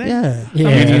union is, do they? Yeah. yeah.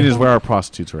 Union is where our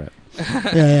prostitutes are at.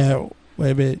 Yeah.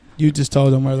 Wait a minute. You just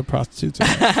told him where the prostitutes are.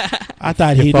 I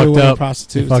thought You he fucked knew where up. the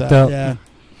prostitutes You fucked are. up. Yeah.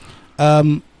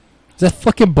 Is that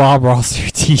fucking Bob Ross your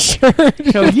T-shirt?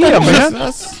 Hell yeah, man.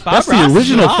 That's That's the Ross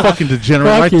original is off. fucking degenerate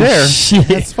right Fucking there.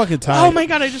 shit. fucking tight. Oh my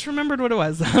god, I just remembered what it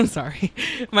was. I'm sorry.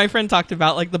 My friend talked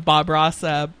about like the Bob Ross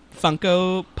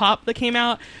Funko Pop that came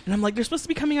out, and I'm like, they're supposed to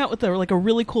be coming out with a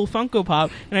really cool Funko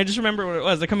Pop, and I just remember what it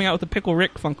was. They're coming out with a Pickle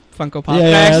Rick Funko Pop. Yeah, And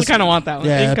I actually that's- kind of want that one.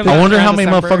 yeah, It comes I out wonder how around many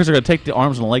December. motherfuckers are going to take the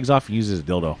arms and legs off and use it as a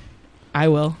dildo. I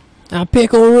will.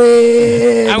 Pickle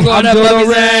Rick. I'm going up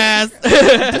Bubby's ass.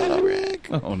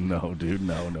 Oh, no, dude.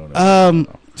 No.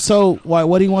 So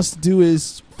what he wants to do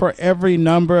is for every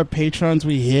number of patrons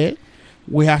we hit,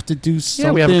 we have to do something.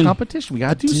 Yeah, we have a competition. We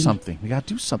got to do Dude. something. We got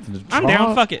to do something. To I'm draw.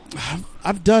 down. Fuck it.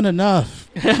 I've done enough.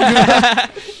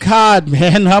 God,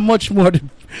 man, how much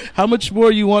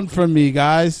more you want from me,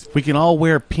 guys? We can all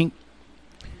wear pink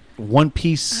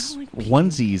one-piece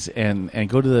onesies and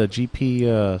go to the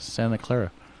GP Santa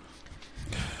Clara.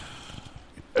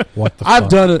 What the I've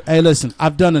fuck? done it. Hey, listen,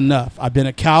 I've done enough. I've been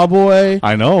a cowboy.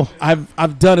 I know.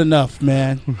 I've done enough,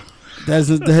 man.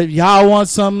 Y'all want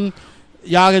something?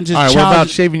 Y'all can just All right, what challenge. about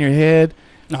shaving your head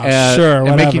Oh, and, sure, and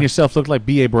whatever. making yourself look like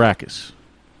B.A. Baracus?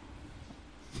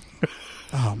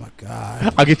 Oh my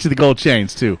God! I'll get you the gold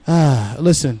chains, too.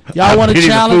 Listen, I y'all want to pity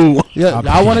the challenge? fool. Yeah,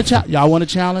 y'all want to y'all want to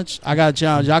challenge? I got a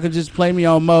challenge. Y'all can just play me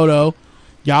on Moto.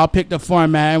 Y'all pick the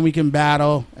format and we can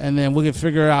battle, and then we can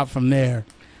figure it out from there.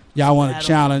 Y'all want to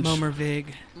challenge? Momer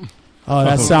Vig. Oh,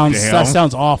 that Oh, sounds damn.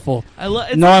 awful. I love.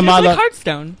 It's, No, like, I'm it's not like like-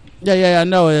 Hearthstone. Yeah, I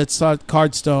know it's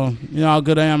Cardstone. You know how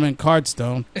good I am in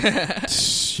Cardstone.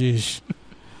 Sheesh.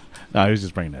 No, he was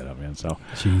just bringing that up, man. So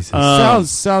Jesus.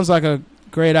 Sounds like a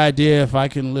great idea if I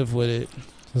can live with it.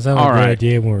 Sounds like a all good right.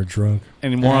 idea when we're drunk.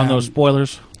 any more on those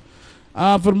spoilers?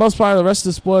 For the most part, the rest of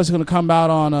the spoilers are going to come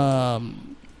out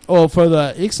on. For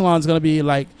the Ixalan's going to be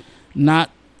like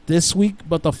not this week,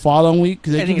 but the following week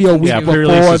because I it think could be a it's week gonna be-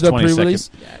 pre-release before is the 22nd. pre-release.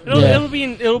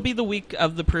 Yeah. It'll be the week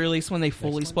of the pre-release when they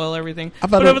fully spoil everything. I thought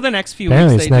But it- over the next few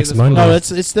Apparently weeks, it's they next do the Monday. No,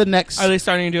 spoilers. it's the next. Are they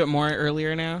starting to do it more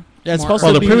earlier now? Yeah, it's More supposed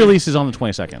Well, to the be pre-release is on the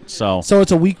 22nd. So So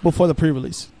it's a week before the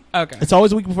pre-release. Okay. It's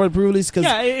always a week before the pre-release because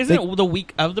Yeah, isn't it the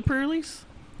week of the pre-release?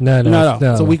 No, no,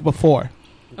 it's a week before.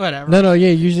 Whatever. No, yeah.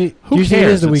 Usually it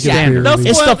cares? is the week It's of Yeah, standard. they'll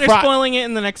pre-release. spoil, It's the they're Fri- spoiling it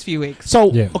in the next few weeks.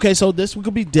 So Yeah. okay, so this week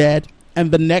will be dead,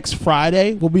 and the next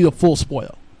Friday will be the full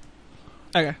spoil.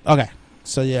 Okay. Okay,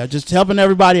 so yeah, just helping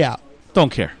everybody out.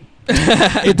 don't care.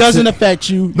 It doesn't affect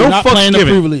you. No You're not fucks playing the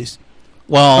given. pre-release.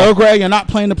 Well, Earl Grey, you're not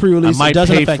playing the I pre-release. It might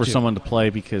doesn't pay affect for you. someone to play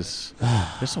because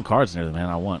there's some cards in there, man.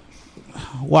 I want.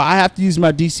 Well, I have to use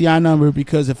my DCI number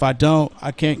because if I don't,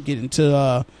 I can't get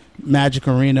into Magic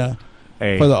Arena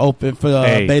Hey, for the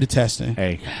Hey. beta testing.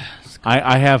 hey,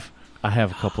 I have a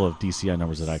couple of DCI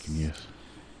numbers that I can use.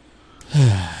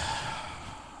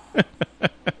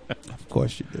 Of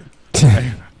course you do.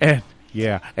 And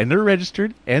yeah, and they're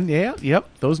registered. And yep,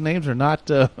 those names are not.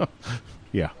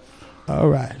 Yeah. All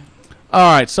right. All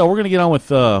right, so we're gonna get on with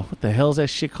what the hell is that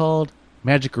shit called?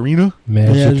 Magic Arena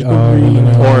Magic Magic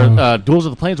Arena. or Duels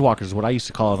of the Planeswalkers is what I used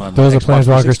to call it on. Those are Xbox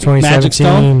Planeswalkers 360. Magic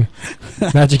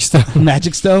 2017. Magic Stone.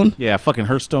 Magic Stone, Yeah, fucking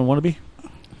Hearthstone wannabe.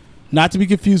 not to be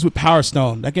confused with Power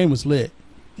Stone. That game was lit.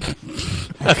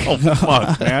 Oh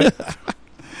fuck, man.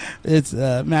 It's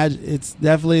magic. It's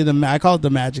definitely I call it the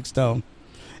Magic Stone.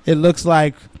 It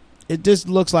just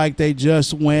looks like they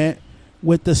just went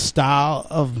with the style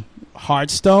of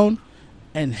Hearthstone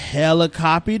and hella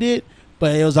copied it,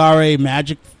 but it was already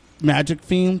magic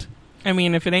themed. I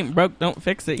mean, if it ain't broke, don't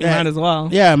fix it. You Yeah. might as well.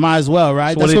 Yeah, might as well,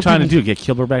 right? So what are they trying to people- do? Get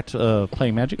Kilber back to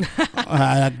playing Magic?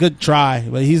 Good try,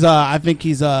 but he's I think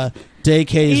he's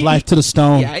dedicated his He- life to the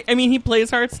stone. Yeah, I mean, he plays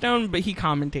Hearthstone, but he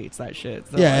commentates that shit.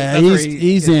 So Yeah, like, that's where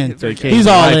he's in. it's very Dedicated good. He's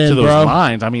all life in, to those bro.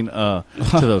 lines. I mean, to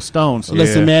those stones.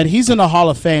 Listen, yeah. man, he's in the Hall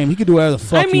of Fame. He can do whatever the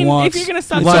fuck I he mean, wants. if you're gonna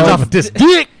suck, Lines someone's off of this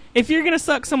dick. if you're gonna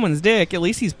suck someone's dick, at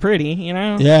least he's pretty. You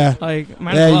know? Yeah. Like,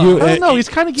 might Yeah, as well. you- I don't know. He's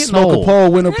kind of getting Smoke old. a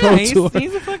pole, win a pro Yeah, tour.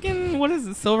 he's a fucking what is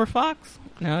it? Silver fox?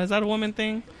 No, is that a woman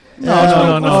thing? No, Yeah.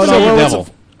 no. Oh, no, Silver what was Devil.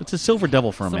 It's a Silver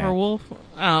Devil for a Silver man. wolf?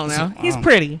 I don't know. He's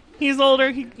pretty. He's older.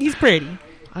 He's pretty.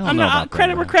 I don't I'm know not about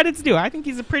credit that, where man. credit's due. I think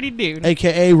he's a pretty dude.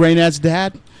 AKA Raynad's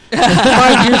dad.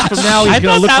 5 years from now, he's I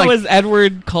gonna thought look that like. was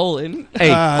Edward Cullen.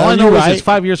 Hey, all I you're know is right. it's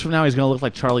 5 years from now he's gonna look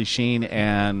like Charlie Sheen,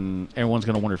 and everyone's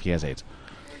gonna wonder if he has AIDS.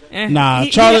 Nah,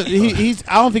 Charlie. He's.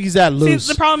 I don't think he's that See, loose.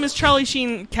 the problem is Charlie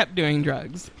Sheen kept doing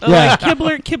drugs. Yeah. Like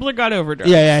Kibler got over drugs.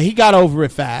 Yeah, he got over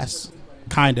it fast.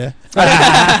 Kinda.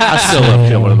 I still love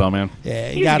Kilmer though, man. Yeah,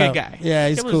 he He's got a good guy. Yeah,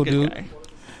 he's a Kibler's cool a good dude. guy.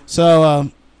 So,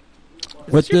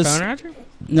 Is with your this, phone, Roger?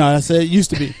 no, that's it. Used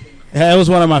to be. Yeah, it was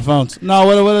one of my phones. No,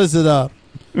 what is it?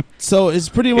 So it's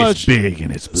pretty much. big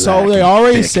and it's black. So they and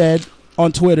already thick. said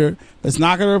on Twitter it's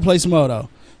not going to replace Moto.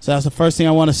 So that's the first thing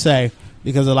I want to say.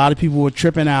 because a lot of people were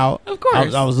tripping out. Of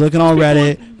course. I was looking on People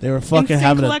Reddit. They were fucking Instant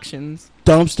having collections. a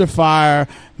dumpster fire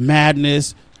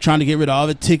madness, trying to get rid of all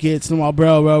the tickets. And I'm all,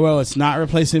 bro, it's not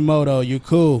replacing Moto. You're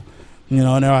cool. You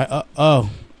know, and they're like, oh.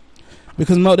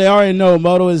 Because they already know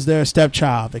Moto is their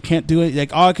stepchild. They can't do it.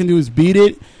 Like, all I can do is beat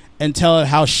it and tell it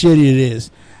how shitty it is.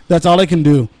 That's all they can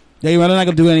do. They're not going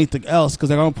to do anything else because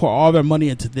they're going to pour all their money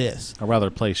into this. I'd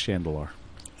rather play Chandelar.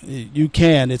 You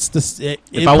can. It's the.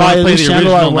 If I want to play the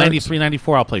original 93,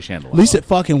 94, I'll play Chandelar. At least it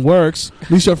fucking works. At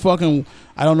least you're fucking.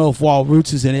 I don't know if Wall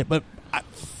Roots is in it, but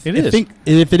it is.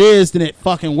 If it is, then it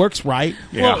fucking works right.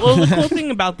 Yeah. Well, the cool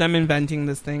thing about them inventing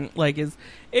this thing, like, is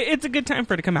it's a good time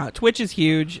for it to come out. Twitch is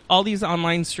huge. All these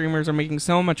online streamers are making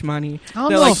so much money. I don't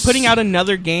They're know like if- putting out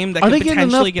another game that Are could they getting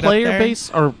potentially enough get player up there.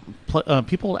 base or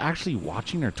people actually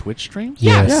watching their Twitch streams?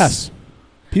 Yes.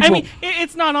 People, I mean,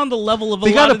 it's not on the level of a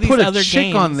They lot got of to these put a other chick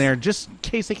games. on there just in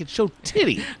case they could show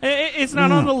titty. It's not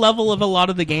on the level of a lot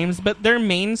of the games, but their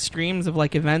main streams of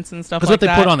like events and stuff Because like what they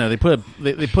that. put on there,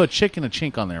 they put a chick and a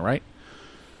chink on there, right?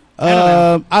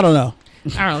 I don't know.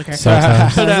 I don't really care.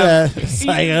 Sometimes. But, It's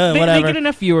like, they whatever. get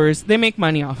enough viewers. They make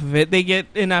money off of it. They get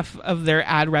enough of their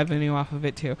ad revenue off of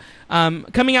it too.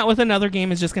 Coming out with another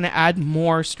game is just going to add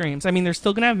more streams. I mean, they're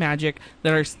still going to have Magic.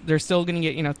 They're still going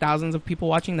to get thousands of people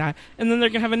watching that, and then they're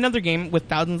going to have another game with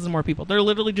thousands of more people. They're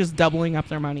literally just doubling up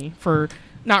their money for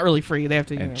not really free. They have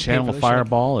to. And pay Channel for this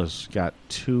Fireball has got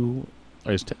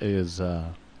is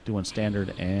doing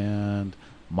standard and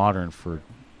modern for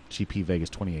GP Vegas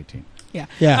 2018. Yeah.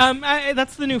 Yeah.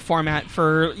 That's the new format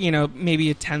for, maybe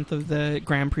a tenth of the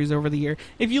Grand Prix over the year.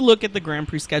 If you look at the Grand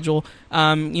Prix schedule,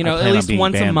 at plan on least being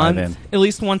once a banned by month, then. at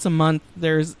least once a month,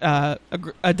 there's a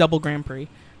double Grand Prix,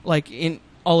 like in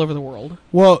all over the world.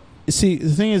 Well, see, the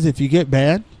thing is, if you get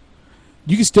banned,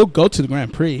 you can still go to the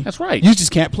Grand Prix. That's right. You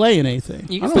just can't play in anything.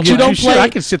 You can But still you play. don't Shit, play. I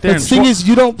can sit there The and thing tro- is,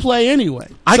 you don't play anyway.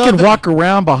 I So can the- walk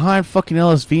around behind fucking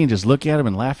LSV and just look at him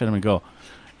and laugh at him and go,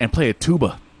 and play a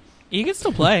tuba. You can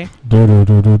still play.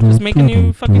 Just make a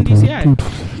new fucking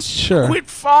DCI. Sure. Quit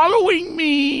following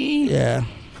me. Yeah.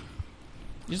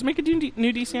 Just make a new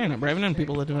DCI number. I've known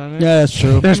people that do that. Yeah, that's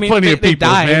true. There's I mean, plenty of they people,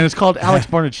 die. man. It's called Alex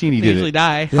Barnacini They did usually it.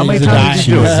 die. How many he's a times did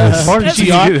you do guy. it?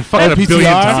 Barnacini did it fucking a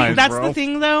billion PTR? times, That's bro. the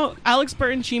thing, though. Alex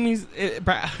Bertoncini's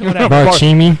whatever.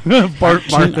 Barchimi.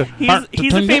 Bart,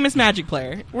 He's a famous Magic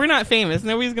player. We're not famous.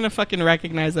 Nobody's gonna fucking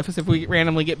recognize us if we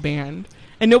randomly get banned,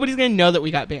 and nobody's gonna know that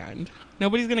we got banned.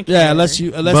 Nobody's gonna care. Yeah, unless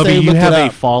Bubby, they you look have it a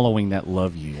up. following that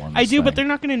love you on I this do, but thing. they're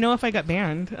not gonna know if I got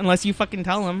banned unless you fucking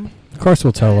tell them. Of course,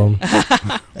 we'll tell them.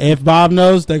 If Bob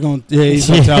knows, they're going. Yeah, he's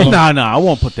gonna tell them. No, I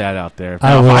won't put that out there. I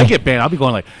Now, if will. I get banned, I'll be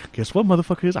going like, guess what,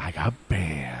 motherfuckers? I got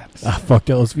banned. I fucked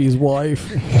LSV's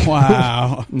wife.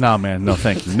 Wow. No, man, no,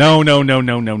 thank you. No. No.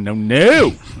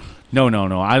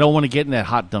 I don't want to get in that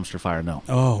hot dumpster fire. No.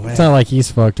 Oh man. It's not like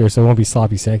he's fucked her, so it won't be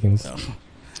sloppy seconds.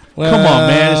 Well, Come on,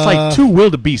 man. It's like two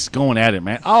wildebeests going at it,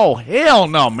 man. Oh, hell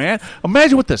no, man.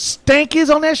 Imagine what the stank is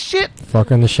on that shit. Fuck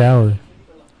her in the shower.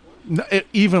 No,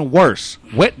 even worse.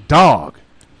 Wet dog.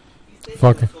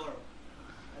 Fuck her.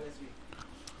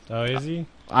 Oh, is he?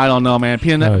 I don't know, man.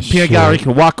 Peanut shit. Gallery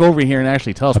can walk over here and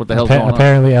actually tell us what the hell's going on.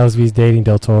 Apparently, LSV's dating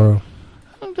Del Toro.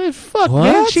 Fuck, What?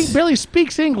 man. She barely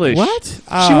speaks English. What? She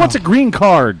Oh. wants a green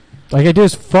card. Like I do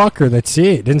is fuck her. That's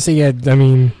it. Didn't say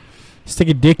stick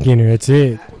a dick in her. That's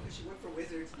it.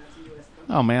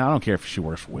 Oh, man, I don't care if she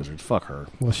works for Wizards. Fuck her.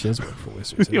 Well, she does work for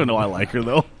Wizards. You don't know I like her,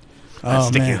 though. I'd Oh,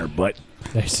 stick in man. her butt.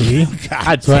 There, see?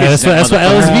 I'd That's what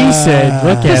LSV said.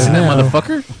 Look at Piss it in that now.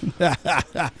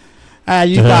 motherfucker.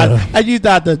 You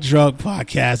thought the drunk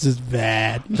podcast is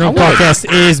bad. Drunk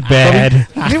podcast is bad.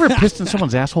 Have you ever pissed in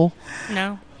someone's asshole?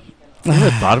 No, You ever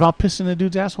thought about pissing in a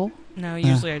dude's asshole? no.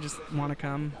 Usually, I just want to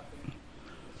come.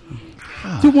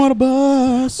 You want a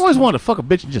bus? I always wanted to fuck a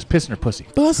bitch and just piss in her pussy.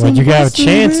 Bus When and you got a bus and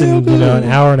chance in railroad. an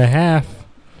hour and a half,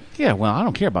 Yeah, well, I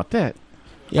don't care about that.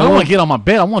 Yeah, I don't well- want to get on my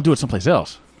bed. I want to do it someplace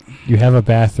else. you have a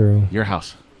bathroom. Your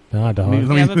house. Nah, dog. Let We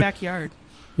me- have a backyard.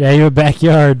 Yeah, you have a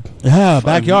backyard. Yeah,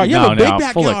 backyard. You have a big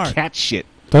backyard. Full of cat shit.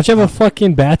 Don't you have a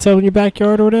fucking bathtub in your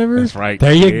backyard or whatever? That's right.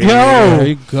 There you Yeah. There go.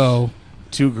 you go.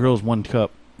 2 girls, 1 cup.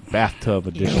 Bathtub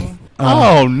edition. Ew.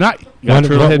 Oh, not. You got a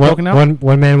turtle head broken out?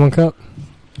 One man, one cup.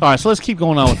 All right, so let's keep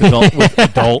going on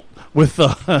with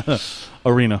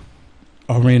Arena.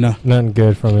 Arena. Nothing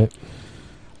good from it.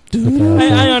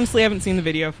 I honestly haven't seen the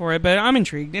video for it, but I'm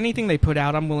intrigued. Anything they put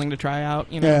out, I'm willing to try out.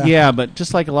 Yeah. Yeah, but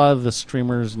just like a lot of the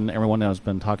streamers and everyone that has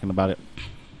been talking about it,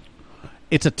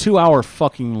 it's a 2-hour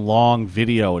fucking long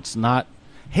video. It's not,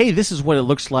 hey, this is what it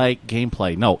looks like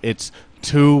gameplay. No, it's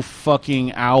 2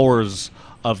 fucking hours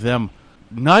of them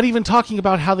not even talking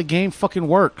about how the game fucking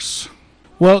works.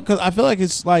 Well, because I feel like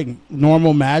it's like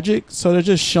normal Magic, so they're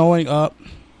just showing up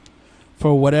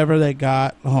for whatever they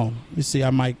got. Oh, you see, I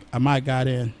might got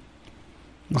in.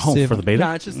 Oh, for the beta?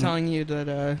 No, it's just telling you that.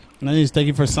 And I need to thank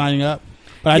you for signing up.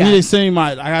 But Yeah. I need to send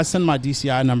I gotta send my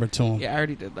DCI number to him. Yeah, I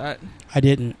already did that. I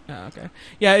didn't. Oh, okay.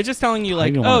 Yeah, it's just telling you I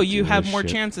like, don't oh, wanna you do have this more shit.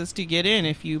 chances to get in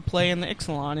if you play in the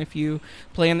Ixalan, if you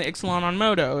play in the Ixalan on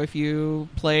Moto, if you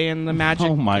play in the Magic.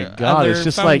 Oh my god! other It's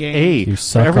just phone like, game. hey, You for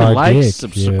suck every our like, dick,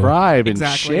 subscribe, and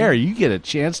Exactly. share, you get a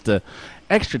chance to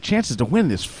extra chances to win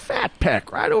this fat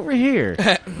pack right over here.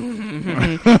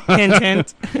 Hint,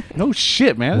 hint. No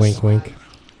shit, man. Wink, wink.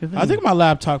 I think my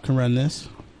laptop can run this.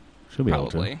 should be able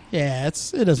to. Probably. Yeah, it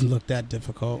doesn't look that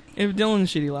difficult. If Dylan's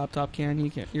shitty laptop can,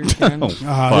 you can. You can. Oh,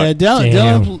 Yeah,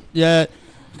 Damn. Dylan. Yeah.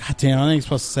 God damn, I ain't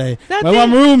supposed to say. That But thing-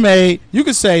 my roommate, you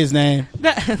can say his name.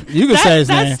 That, You can say his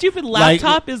that name. stupid Like-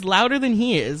 laptop is louder than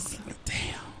he is.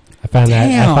 I find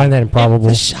that improbable.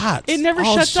 The shots. It never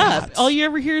All shuts up. shots. All you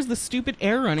ever hear is the stupid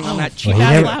air running on that Well, cheap he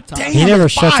ass never- laptop. Damn. He never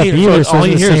it's shuts up fire. either, So all so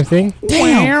you it's the hear same is- thing.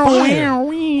 Damn,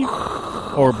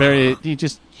 fire. Or Barry, you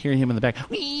just hear him in the back.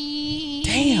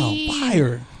 Damn,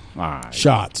 fire. All right.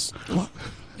 Shots.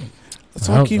 That's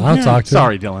all I'll, I keep I'll hearing. talk to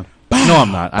Sorry, Dylan. No,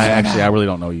 I'm not. I really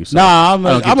don't know you. So Nah, I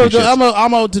don't give two shits.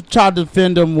 I'm going to try to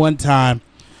defend him one time.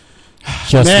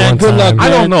 just Man, one good time. luck, I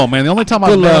man. don't know, man. The only time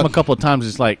I've Good met him luck. a couple of times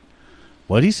is like,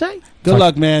 what'd he say? Good Talk-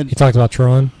 luck, man. He talked about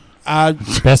Tron.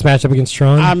 Best matchup against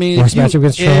Tron. I mean, worst matchup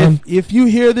against Tron. if you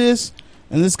hear this,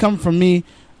 and this coming from me,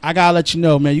 I gotta let you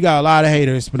know, man. You got a lot of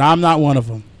haters, but I'm not one of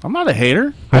them. I'm not a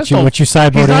hater. What you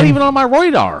sideboard He's not in? even on my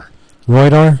radar.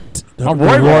 Roydar. Oh,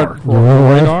 radar.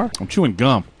 Roydar. I'm chewing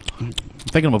gum. I'm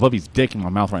thinking of a Bubby's dick in my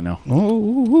mouth right now.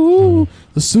 Oh,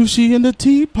 the sushi in the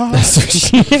teapot.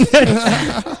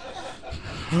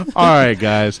 All right,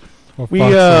 guys. For We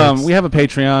fuck's sakes. we have a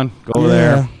Patreon. Go over Yeah.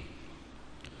 there.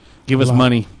 Give us Wow.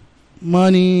 money.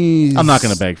 Money. I'm not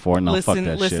gonna beg for it. No, fuck listen,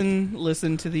 that shit.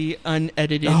 listen to the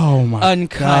unedited, Oh my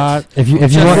uncut. God. If you For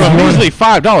usually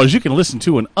 $5, you can listen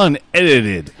to an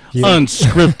unedited, Yeah.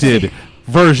 unscripted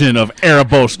version of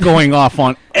Erebos going off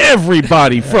on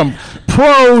everybody from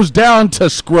pros down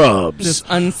to scrubs. This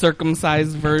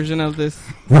uncircumcised version of this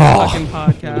Raw. fucking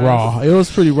podcast. Raw. It was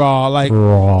pretty raw. Like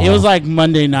Raw. it was like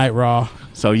Monday Night Raw.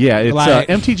 So yeah, it's Like-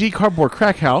 MTG Cardboard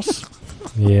Crack House,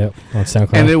 Yep, on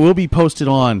SoundCloud. and it will be posted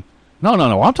on. No.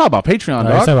 I'm talking about Patreon, No,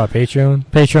 it's dog. not about Patreon.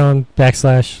 Patreon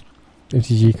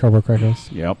 /MTG Cardboard Crackers.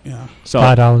 Yep. Yeah. So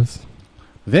 $5.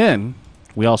 then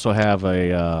we also have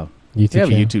a we YouTube have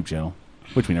a channel. YouTube channel,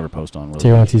 which we never post on.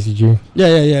 Tier Really. 1 TCG.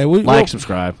 Yeah. Like,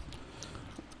 subscribe,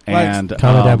 Like, and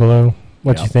Comment down below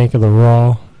what yeah. you think of the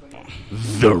raw,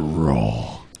 the raw.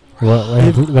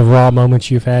 the raw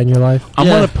moments you've had in your life. I'm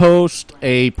Yeah. gonna post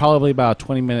probably about a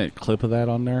 20-minute clip of that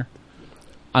on there.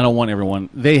 I don't want everyone.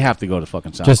 They have to go to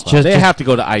fucking SoundCloud. They have to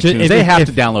go to iTunes. They have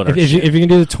to download our if shit. you can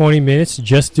do the 20 minutes,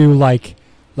 just do like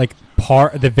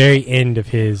part the very end of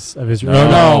his. No,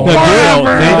 No, they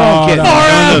don't get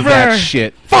none of that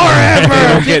shit. Forever. They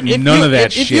don't get none of that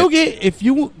if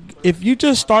shit. if you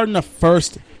just start in the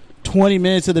first 20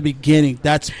 minutes of the beginning,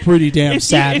 that's pretty damn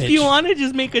savage. If you want to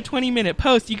just make a 20-minute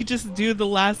post, you could just do the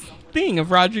last thing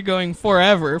of Roger going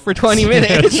forever for 20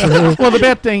 minutes. Well, the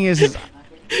bad thing is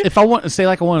if I want to say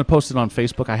I want to post it on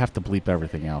Facebook, I have to bleep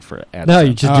everything out for AdSense. No,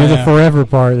 you just do the forever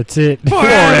part. That's it.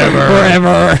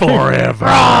 Forever.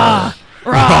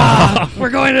 Raw. We're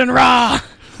going in raw.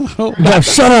 No,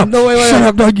 shut up. No, wait. Shut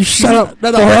up, dog. You shut up.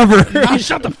 Forever.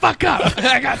 Shut the fuck up.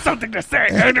 I got something to say.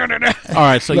 All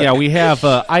right, so yeah, we have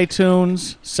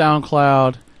iTunes,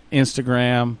 SoundCloud,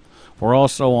 Instagram. We're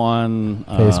also on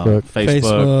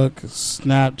Facebook,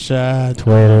 Snapchat,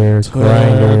 Twitter,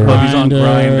 Grindr. Bubby's on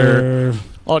Grindr.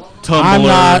 Oh, Tumblr. I'm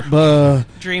not, but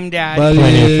Dream Dad. Buddy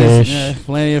Plenty of is, Fish. yeah,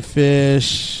 Plenty of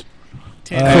Fish.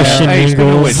 Christian Hey, speaking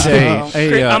of which, Mingles.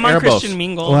 hey, I'm on Erebos. Christian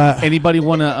Mingle. What? Anybody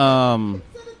want to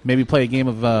maybe play a game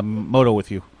of Moto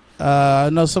with you? I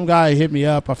know some guy hit me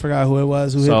up. I forgot who it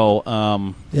was. So,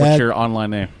 Yeah. what's your online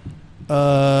name?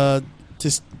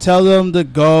 Just tell them to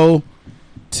go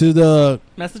to the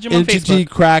Message him on MTG Facebook.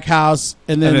 Crack House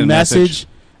and then then message,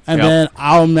 and Yep. then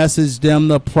I'll message them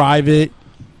the private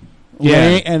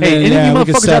link, and hey, then any of we you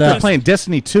can motherfuckers set out there up. playing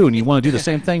Destiny 2 and you want to do the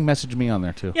same thing, message me on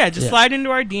there too. Yeah, just Yeah. slide into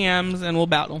our DMs and we'll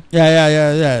battle.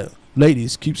 Yeah.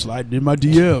 Ladies, keep sliding in my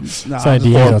DMs. Nah, Slide I'm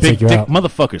just- DMs. Or I'll big take you dick out.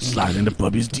 motherfuckers slide into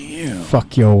Bubby's DM.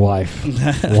 Fuck your wife.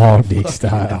 Long dick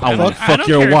style. I will I fuck don't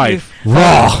your care if wife.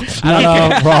 Raw.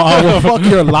 No, bro, I will fuck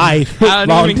your life. I Long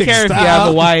don't even dick care if you style. have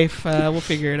a wife. We'll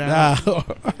figure it out. Nah.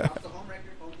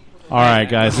 All right,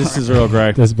 guys, this is Earl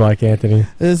Grey. This is Black Anthony.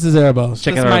 This is Erebos.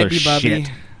 Check This out our might other be Bubby.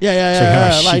 shit. Yeah. Check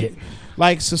out our Like, shit.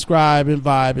 Like, subscribe, and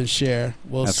vibe, and share.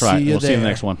 That's see right. you We'll there. see you in the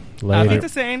next one. I'll Later. be the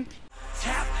same.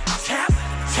 Tap, tap,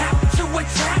 tap to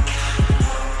attack.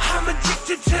 I'm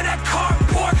addicted to that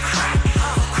cardboard crack.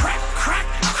 Crack, crack,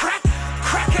 crack,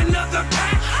 crack another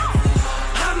pack.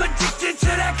 I'm addicted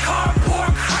to that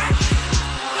cardboard crack.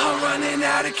 I'm running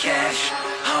out of cash.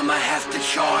 I'ma have to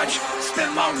charge.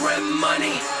 Spend my rent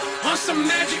money on some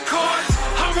magic cards.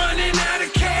 I'm running out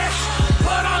of cash,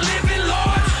 but I'm living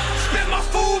large. Spend my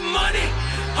food money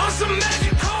on some magic